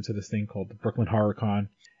Raven to this thing called the Brooklyn Horror Con,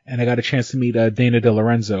 and I got a chance to meet Dana De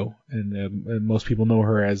Lorenzo, and most people know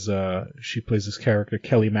her as she plays this character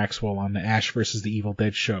Kelly Maxwell on the Ash vs. the Evil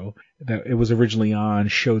Dead show. That it was originally on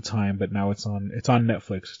Showtime, but now it's on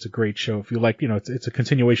Netflix. It's a great show. If you like, it's a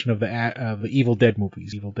continuation of the Evil Dead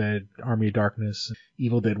movies, Evil Dead, Army of Darkness,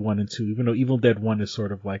 Evil Dead 1 and 2. Even though Evil Dead 1 is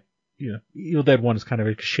sort of like, Evil Dead 1 is kind of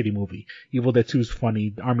a shitty movie. Evil Dead 2 is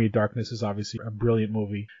funny. Army of Darkness is obviously a brilliant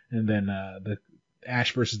movie. And then the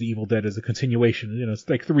Ash vs. the Evil Dead is a continuation. It's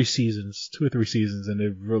like 2 or 3 seasons, and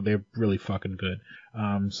they're really fucking good.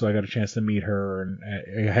 So I got a chance to meet her,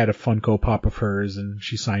 and I had a Funko Pop of hers, and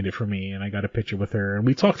she signed it for me, and I got a picture with her, and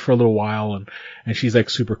we talked for a little while, and she's like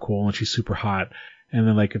super cool, and she's super hot. And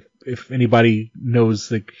then, like, if anybody knows,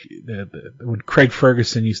 like, when Craig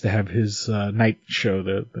Ferguson used to have his night show,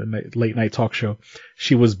 the late night talk show,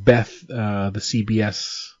 she was Beth, the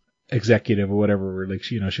CBS executive or whatever. Like,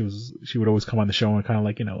 she would always come on the show and kind of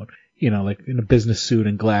like, like in a business suit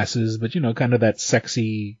and glasses, but kind of that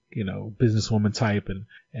sexy, businesswoman type, and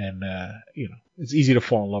it's easy to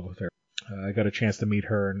fall in love with her. I got a chance to meet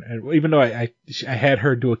her, and even though I had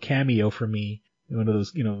her do a cameo for me. One of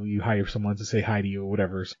those, you hire someone to say hi to you or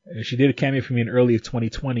whatever. She did a cameo for me in early of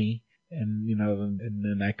 2020, and and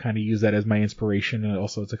then I kind of used that as my inspiration, and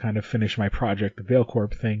also to kind of finish my project, the Veil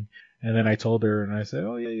Corp thing. And then I told her, and I said,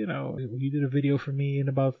 oh yeah, you did a video for me and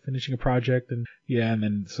about finishing a project, and yeah, and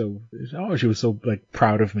then she was so like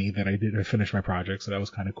proud of me that I finished my project, so that was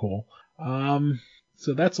kind of cool.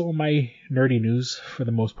 So that's all my nerdy news for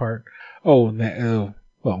the most part. Well, then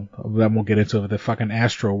we'll get into the fucking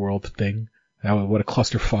Astro World thing. What a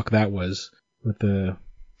clusterfuck that was with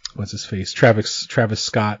what's his face, Travis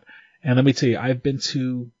Scott. And let me tell you,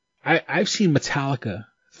 I've seen Metallica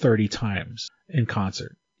 30 times in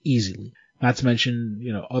concert, easily. Not to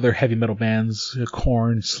mention, other heavy metal bands,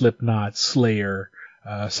 Korn, Slipknot, Slayer,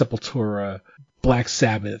 Sepultura, Black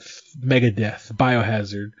Sabbath, Megadeth,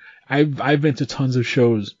 Biohazard. I've been to tons of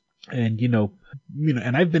shows, and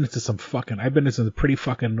and I've been into some pretty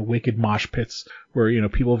fucking wicked mosh pits where,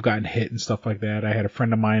 people have gotten hit and stuff like that. I had a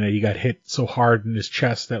friend of mine that he got hit so hard in his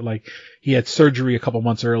chest that like he had surgery a couple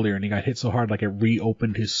months earlier, and he got hit so hard like it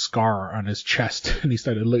reopened his scar on his chest, and he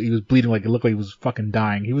was bleeding, like it looked like he was fucking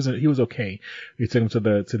dying. He was okay. We took him to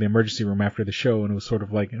the emergency room after the show, and it was sort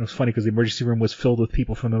of like, it was funny because the emergency room was filled with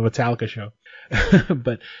people from the Metallica show.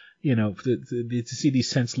 But to see these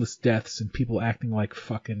senseless deaths and people acting like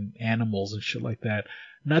fucking animals and shit like that.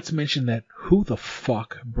 Not to mention that who the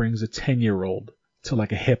fuck brings a 10-year-old to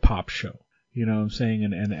like a hip hop show? You know what I'm saying?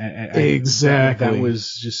 And exactly. That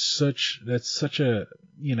was just such a,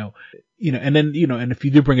 and then, and if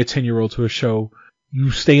you do bring a 10-year-old to a show,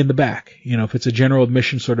 you stay in the back. If it's a general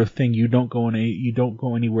admission sort of thing, you don't go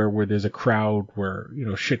anywhere where there's a crowd where,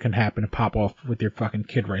 shit can happen and pop off with your fucking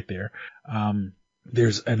kid right there. And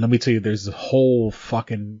let me tell you, there's a whole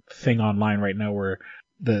fucking thing online right now where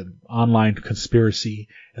the online conspiracy,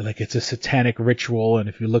 like it's a satanic ritual, and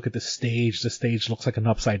if you look at the stage looks like an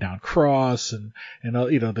upside down cross, and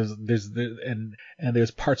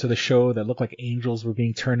there's parts of the show that look like angels were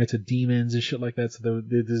being turned into demons and shit like that. So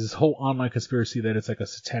there's this whole online conspiracy that it's like a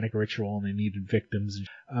satanic ritual and they needed victims.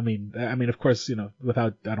 I mean, of course, I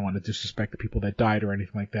don't want to disrespect the people that died or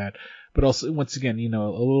anything like that, but also once again, a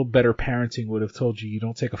little better parenting would have told you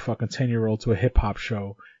don't take a fucking 10-year-old to a hip hop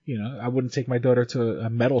show. I wouldn't take my daughter to a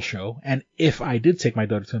metal show. And if I did take my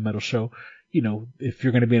daughter to a metal show, if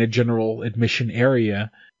you're going to be in a general admission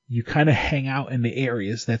area, you kind of hang out in the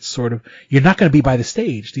areas that sort of, you're not going to be by the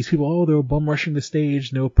stage. These people, they were bum rushing the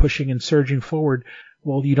stage, they were pushing and surging forward.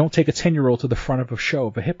 Well, you don't take a 10-year-old to the front of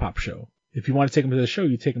a hip hop show. If you want to take them to the show,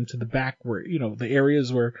 you take them to the back where, the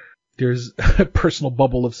areas where there's a personal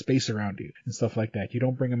bubble of space around you and stuff like that. You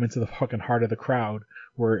don't bring them into the fucking heart of the crowd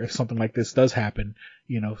where if something like this does happen,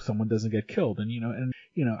 someone doesn't get killed. And,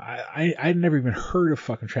 I'd never even heard of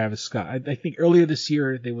fucking Travis Scott. I think earlier this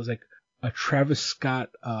year there was like a Travis Scott,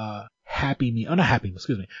 a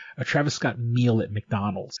Travis Scott meal at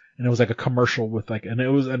McDonald's. And it was like a commercial with like, and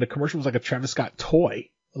the commercial was like a Travis Scott toy.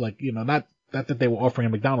 Like, not that they were offering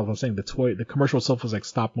at McDonald's. I'm saying the commercial itself was like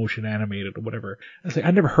stop motion animated or whatever. I was like,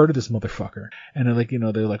 I never heard of this motherfucker. And then like,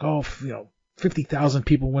 they're like, 50,000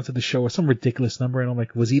 people went to the show or some ridiculous number. And I'm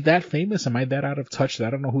like, was he that famous? Am I that out of touch that I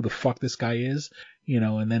don't know who the fuck this guy is?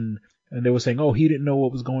 And they were saying, he didn't know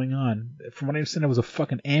what was going on. From what I understand, there was a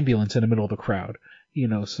fucking ambulance in the middle of the crowd.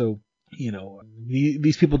 So you know,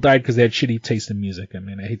 these people died because they had shitty taste in music. I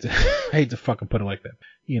mean, I hate to fucking put it like that.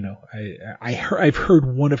 You know, I've heard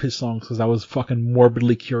one of his songs because I was fucking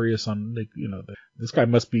morbidly curious on, like, you know, this guy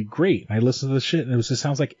must be great. And I listened to the shit and it just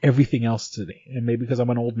sounds like everything else today. And maybe because I'm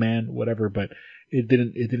an old man, whatever, but it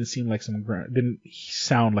didn't seem like it didn't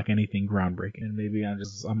sound like anything groundbreaking. And maybe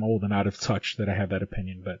I'm old and out of touch that I have that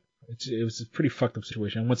opinion, but it was a pretty fucked up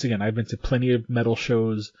situation. And once again, I've been to plenty of metal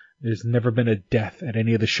shows. There's never been a death at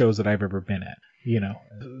any of the shows that I've ever been at. You know,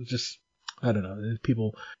 just, I don't know,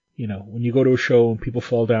 people, you know, when you go to a show and people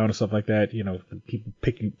fall down and stuff like that, you know, people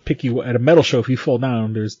pick you at a metal show. If you fall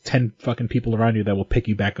down, there's 10 fucking people around you that will pick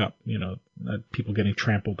you back up, you know, people getting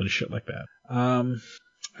trampled and shit like that. All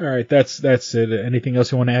right, that's it. Anything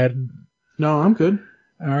else you want to add? No, I'm good.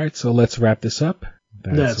 All right, so let's wrap this up.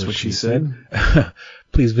 That's what she said.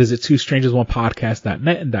 Please visit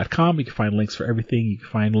twostrangersonepodcast.net and .com. You can find links for everything. You can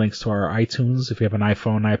find links to our iTunes. If you have an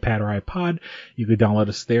iPhone, iPad, or iPod, you can download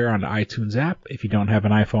us there on the iTunes app. If you don't have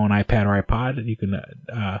an iPhone, iPad, or iPod, you can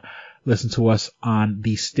listen to us on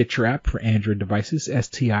the Stitcher app for Android devices,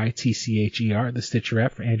 STITCHER, the Stitcher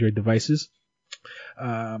app for Android devices.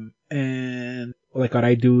 And like what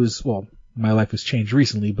I do is, well, my life has changed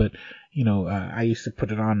recently, but you know, I used to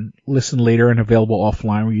put it on listen later and available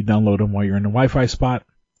offline where you download them while you're in a Wi-Fi spot.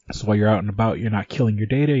 So while you're out and about, you're not killing your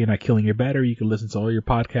data, you're not killing your battery. You can listen to all your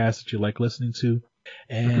podcasts that you like listening to.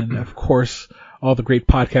 And of course, all the great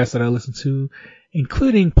podcasts that I listen to,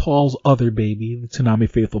 including Paul's other baby, the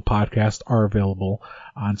Toonami Faithful podcast, are available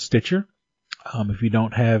on Stitcher. If you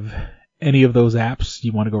don't have any of those apps,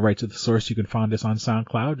 you want to go right to the source, you can find us on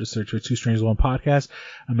SoundCloud. Just search for Two Strangers One Podcast.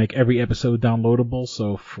 I make every episode downloadable,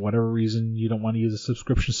 so for whatever reason you don't want to use a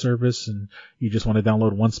subscription service and you just want to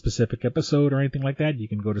download one specific episode or anything like that, you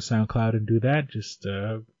can go to SoundCloud and do that. Just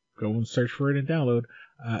go and search for it and download.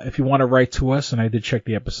 If you want to write to us, and I did check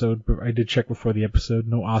before the episode,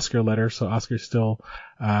 no Oscar letter, so Oscar's still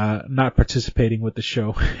not participating with the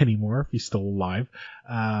show anymore if he's still alive.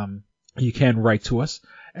 You can write to us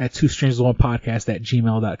at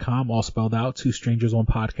twostrangersonepodcast@gmail.com, all spelled out,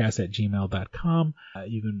 twostrangersonepodcast@gmail.com.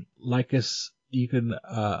 You can like us, you can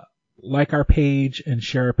like our page and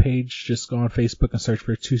share our page. Just go on Facebook and search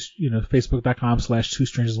for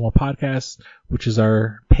facebook.com/twostrangersonepodcast, which is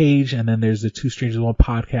our page, and then there's the Two Strangers One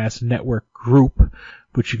Podcast network group,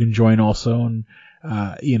 which you can join also. And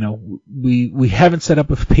you know, we haven't set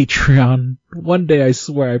up a Patreon. One day, I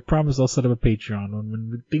swear, I promise I'll set up a Patreon.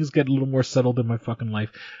 When things get a little more settled in my fucking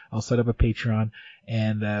life, I'll set up a Patreon,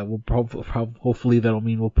 and we'll hopefully that'll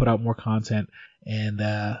mean we'll put out more content. And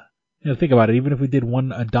you know, think about it. Even if we did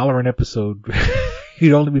 $1 an episode,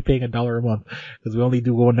 you'd only be paying $1 a month because we only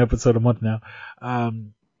do one episode a month now.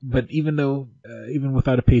 But even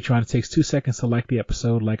without a Patreon, it takes 2 seconds to like the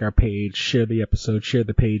episode, like our page, share the episode, share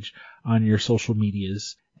the page on your social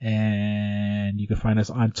medias. And you can find us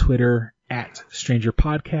on Twitter at Stranger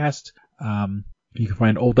Podcast. You can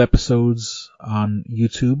find old episodes on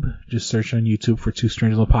YouTube. Just search on YouTube for Two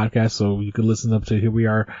Strangers One Podcast. So you can listen up to, here we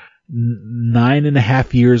are,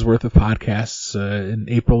 9.5 years worth of podcasts. In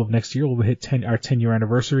April of next year, we'll hit our 10-year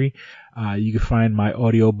anniversary. You can find my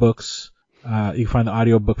audiobooks. You can find the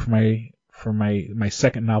audiobook for my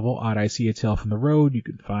second novel, Odd I See a Tale from the Road. You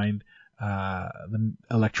can find the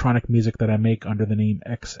electronic music that I make under the name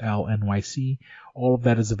XLNYC. All of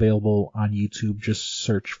that is available on YouTube. Just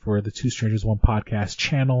search for the Two Strangers One Podcast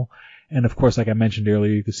channel. And of course, like I mentioned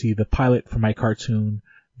earlier, you can see the pilot for my cartoon,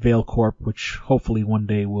 Veil Corp, which hopefully one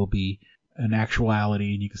day will be an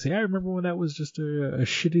actuality, and you can say, I remember when that was just a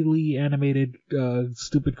shittily animated,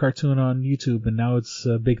 stupid cartoon on YouTube, and now it's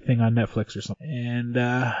a big thing on Netflix or something. And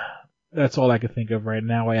that's all I can think of right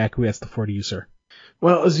now. I acquiesce the floor to you, sir.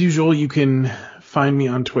 Well, as usual, you can find me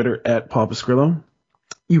on Twitter at Paul Pasquillo.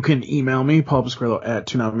 You can email me,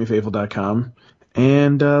 paulpasquillo@toonamifaithful.com.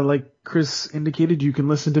 And like Chris indicated, you can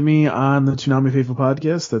listen to me on the Toonami Faithful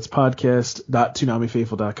podcast. That's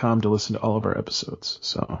podcast.toonamifaithful.com to listen to all of our episodes.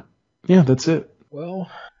 So, yeah, that's it. Well,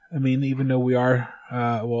 I mean, even though we are,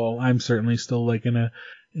 I'm certainly still like in a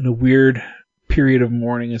weird period of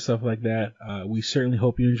mourning and stuff like that. We certainly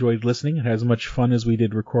hope you enjoyed listening and had as much fun as we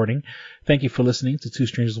did recording. Thank you for listening to Two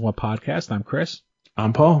Strangers One Podcast. I'm Chris.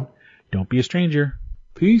 I'm Paul. Don't be a stranger.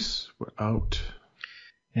 Peace. We're out.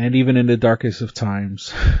 And even in the darkest of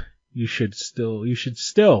times, you should be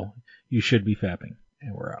fapping.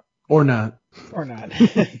 And we're out. Or not. Or not.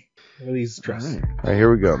 Release dress. All right, here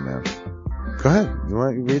we go, man. Go ahead. You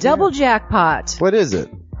want to read it? Double Jackpot. What is it?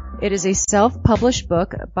 It is a self-published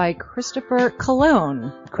book by Christopher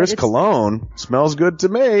Cologne. Chris Cologne? Smells good to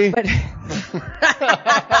me.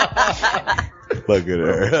 But Look at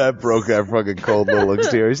her. That broke that fucking cold little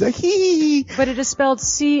exterior. He's like, hee. But it is spelled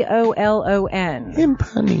Colon. Him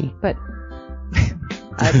punny. But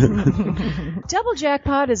Double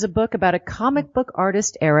Jackpot is a book about a comic book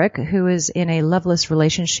artist, Eric, who is in a loveless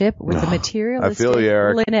relationship with the materialistic I feel you,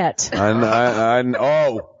 Eric. Lynette.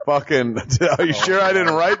 Oh, fucking. Are you sure I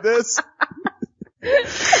didn't write this?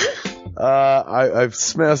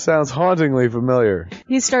 Sounds hauntingly familiar.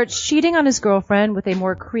 He starts cheating on his girlfriend with a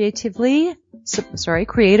more creatively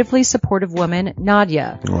supportive woman,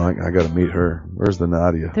 Nadia. Well, I gotta meet her. Where's the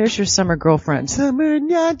Nadia? There's your summer girlfriend. Summer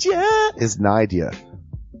Nadia is Nadia.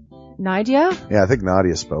 Nadia? Yeah, I think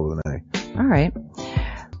Nadia spelled with an A. All right.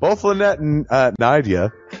 Both Lynette and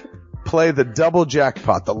Nadia play the double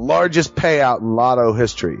jackpot, the largest payout in lotto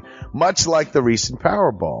history, much like the recent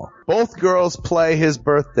Powerball. Both girls play his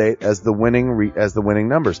birth date as the winning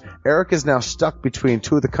numbers. Eric is now stuck between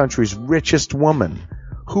two of the country's richest women.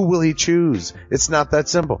 Who will he choose? It's not that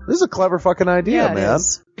simple. This is a clever fucking idea, yeah, man.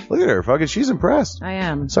 Is. Look at her, fucking. She's impressed. I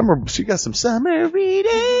am. She got some summer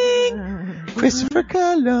reading. Christopher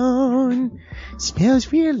Cologne smells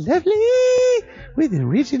real lovely with an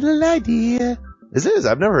original idea. This is.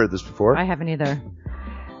 I've never heard this before. I haven't either.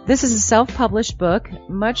 This is a self-published book,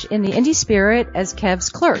 much in the indie spirit as Kev's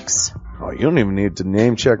Clerks. Oh, you don't even need to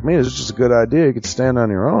name check me. This is just a good idea. You could stand on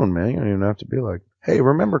your own, man. You don't even have to be like, hey,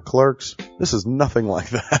 remember Clerks? This is nothing like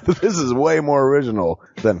that. This is way more original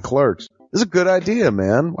than Clerks. This is a good idea,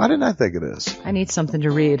 man. Why didn't I think of this? I need something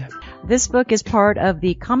to read. This book is part of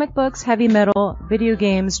the Comic Books, Heavy Metal, Video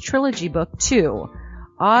Games Trilogy Book 2.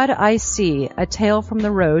 Odd I See, A Tale from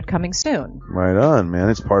the Road, coming soon. Right on,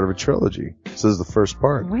 man. It's part of a trilogy. This is the first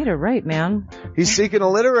part. Way to write, man. He's seeking a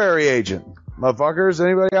literary agent. Motherfuckers,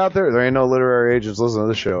 anybody out there? There ain't no literary agents listening to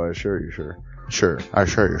this show, I assure you, sure. Sure. I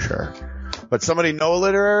assure you, sure. But somebody know a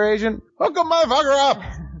literary agent? Hook a motherfucker up!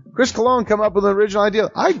 Chris Cologne come up with an original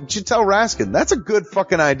idea. I should tell Raskin. That's a good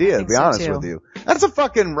fucking idea, to be honest with you. That's a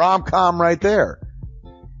fucking rom-com right there.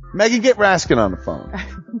 Megan, get Raskin on the phone.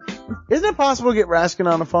 Isn't it possible to get Raskin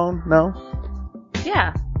on the phone? No?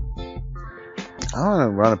 Yeah. I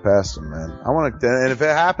want to run it past him, man. I want to, and if it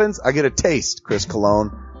happens, I get a taste, Chris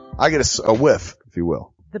Cologne. I get a whiff, if you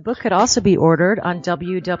will. The book could also be ordered on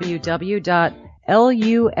www.lulu.com.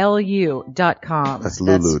 That's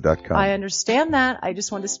lulu.com. I understand that. I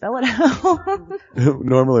just want to spell it out.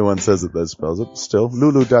 Normally one says that spells it. Still,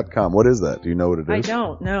 lulu.com. What is that? Do you know what it is? I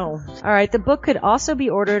don't know. All right. The book could also be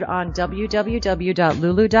ordered on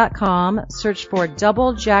www.lulu.com. Search for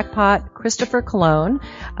Double Jackpot Christopher Cologne.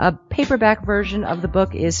 A paperback version of the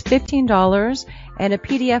book is $15, and a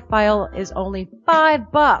PDF file is only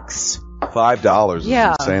 $5. $5 is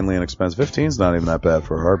yeah. insanely inexpensive. 15's not even that bad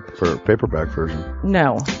for a paperback version.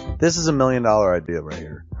 No. This is $1 million idea right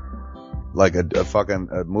here. Like a fucking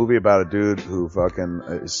movie about a dude who fucking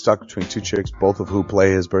is stuck between two chicks, both of who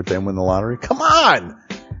play his birthday and win the lottery. Come on!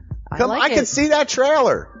 I can see that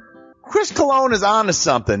trailer. Chris Cologne is on to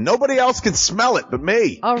something. Nobody else can smell it but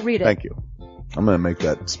me. I'll read it. Thank you. I'm going to make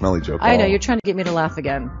that smelly joke. I know, you're trying to get me to laugh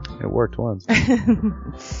again. It worked once.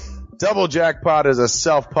 Double Jackpot is a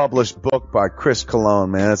self-published book by Chris Cologne,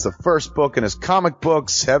 man. It's the first book in his Comic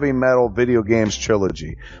Books, Heavy Metal, Video Games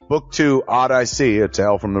trilogy. Book 2, Odd I See, A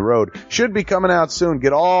Tale from the Road, should be coming out soon.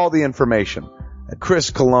 Get all the information at Chris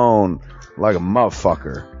Cologne, like a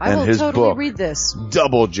motherfucker. I will totally read this.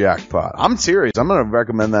 Double Jackpot. I'm serious. I'm going to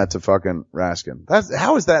recommend that to fucking Raskin.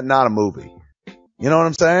 How is that not a movie? You know what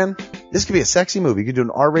I'm saying? This could be a sexy movie. You could do an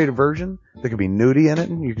R-rated version. There could be nudie in it,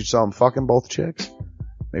 and you could show them fucking both chicks.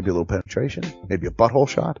 Maybe a little penetration. Maybe a butthole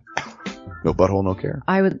shot. No butthole, no care.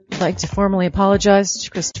 I would like to formally apologize to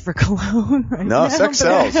Christopher Cologne right now. No, sex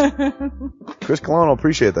sells. Chris Cologne will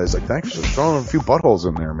appreciate that. He's like, thanks for throwing a few buttholes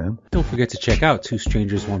in there, man. Don't forget to check out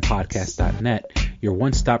twostrangersonePodcast.net, your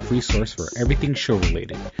one-stop resource for everything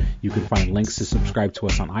show-related. You can find links to subscribe to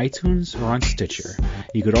us on iTunes or on Stitcher.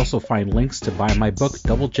 You could also find links to buy my book,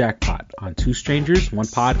 Double Jackpot, on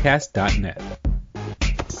twostrangersonepodcast.net.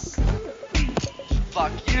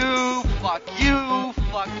 Fuck you, fuck you,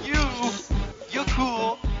 fuck you. You're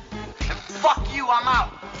cool.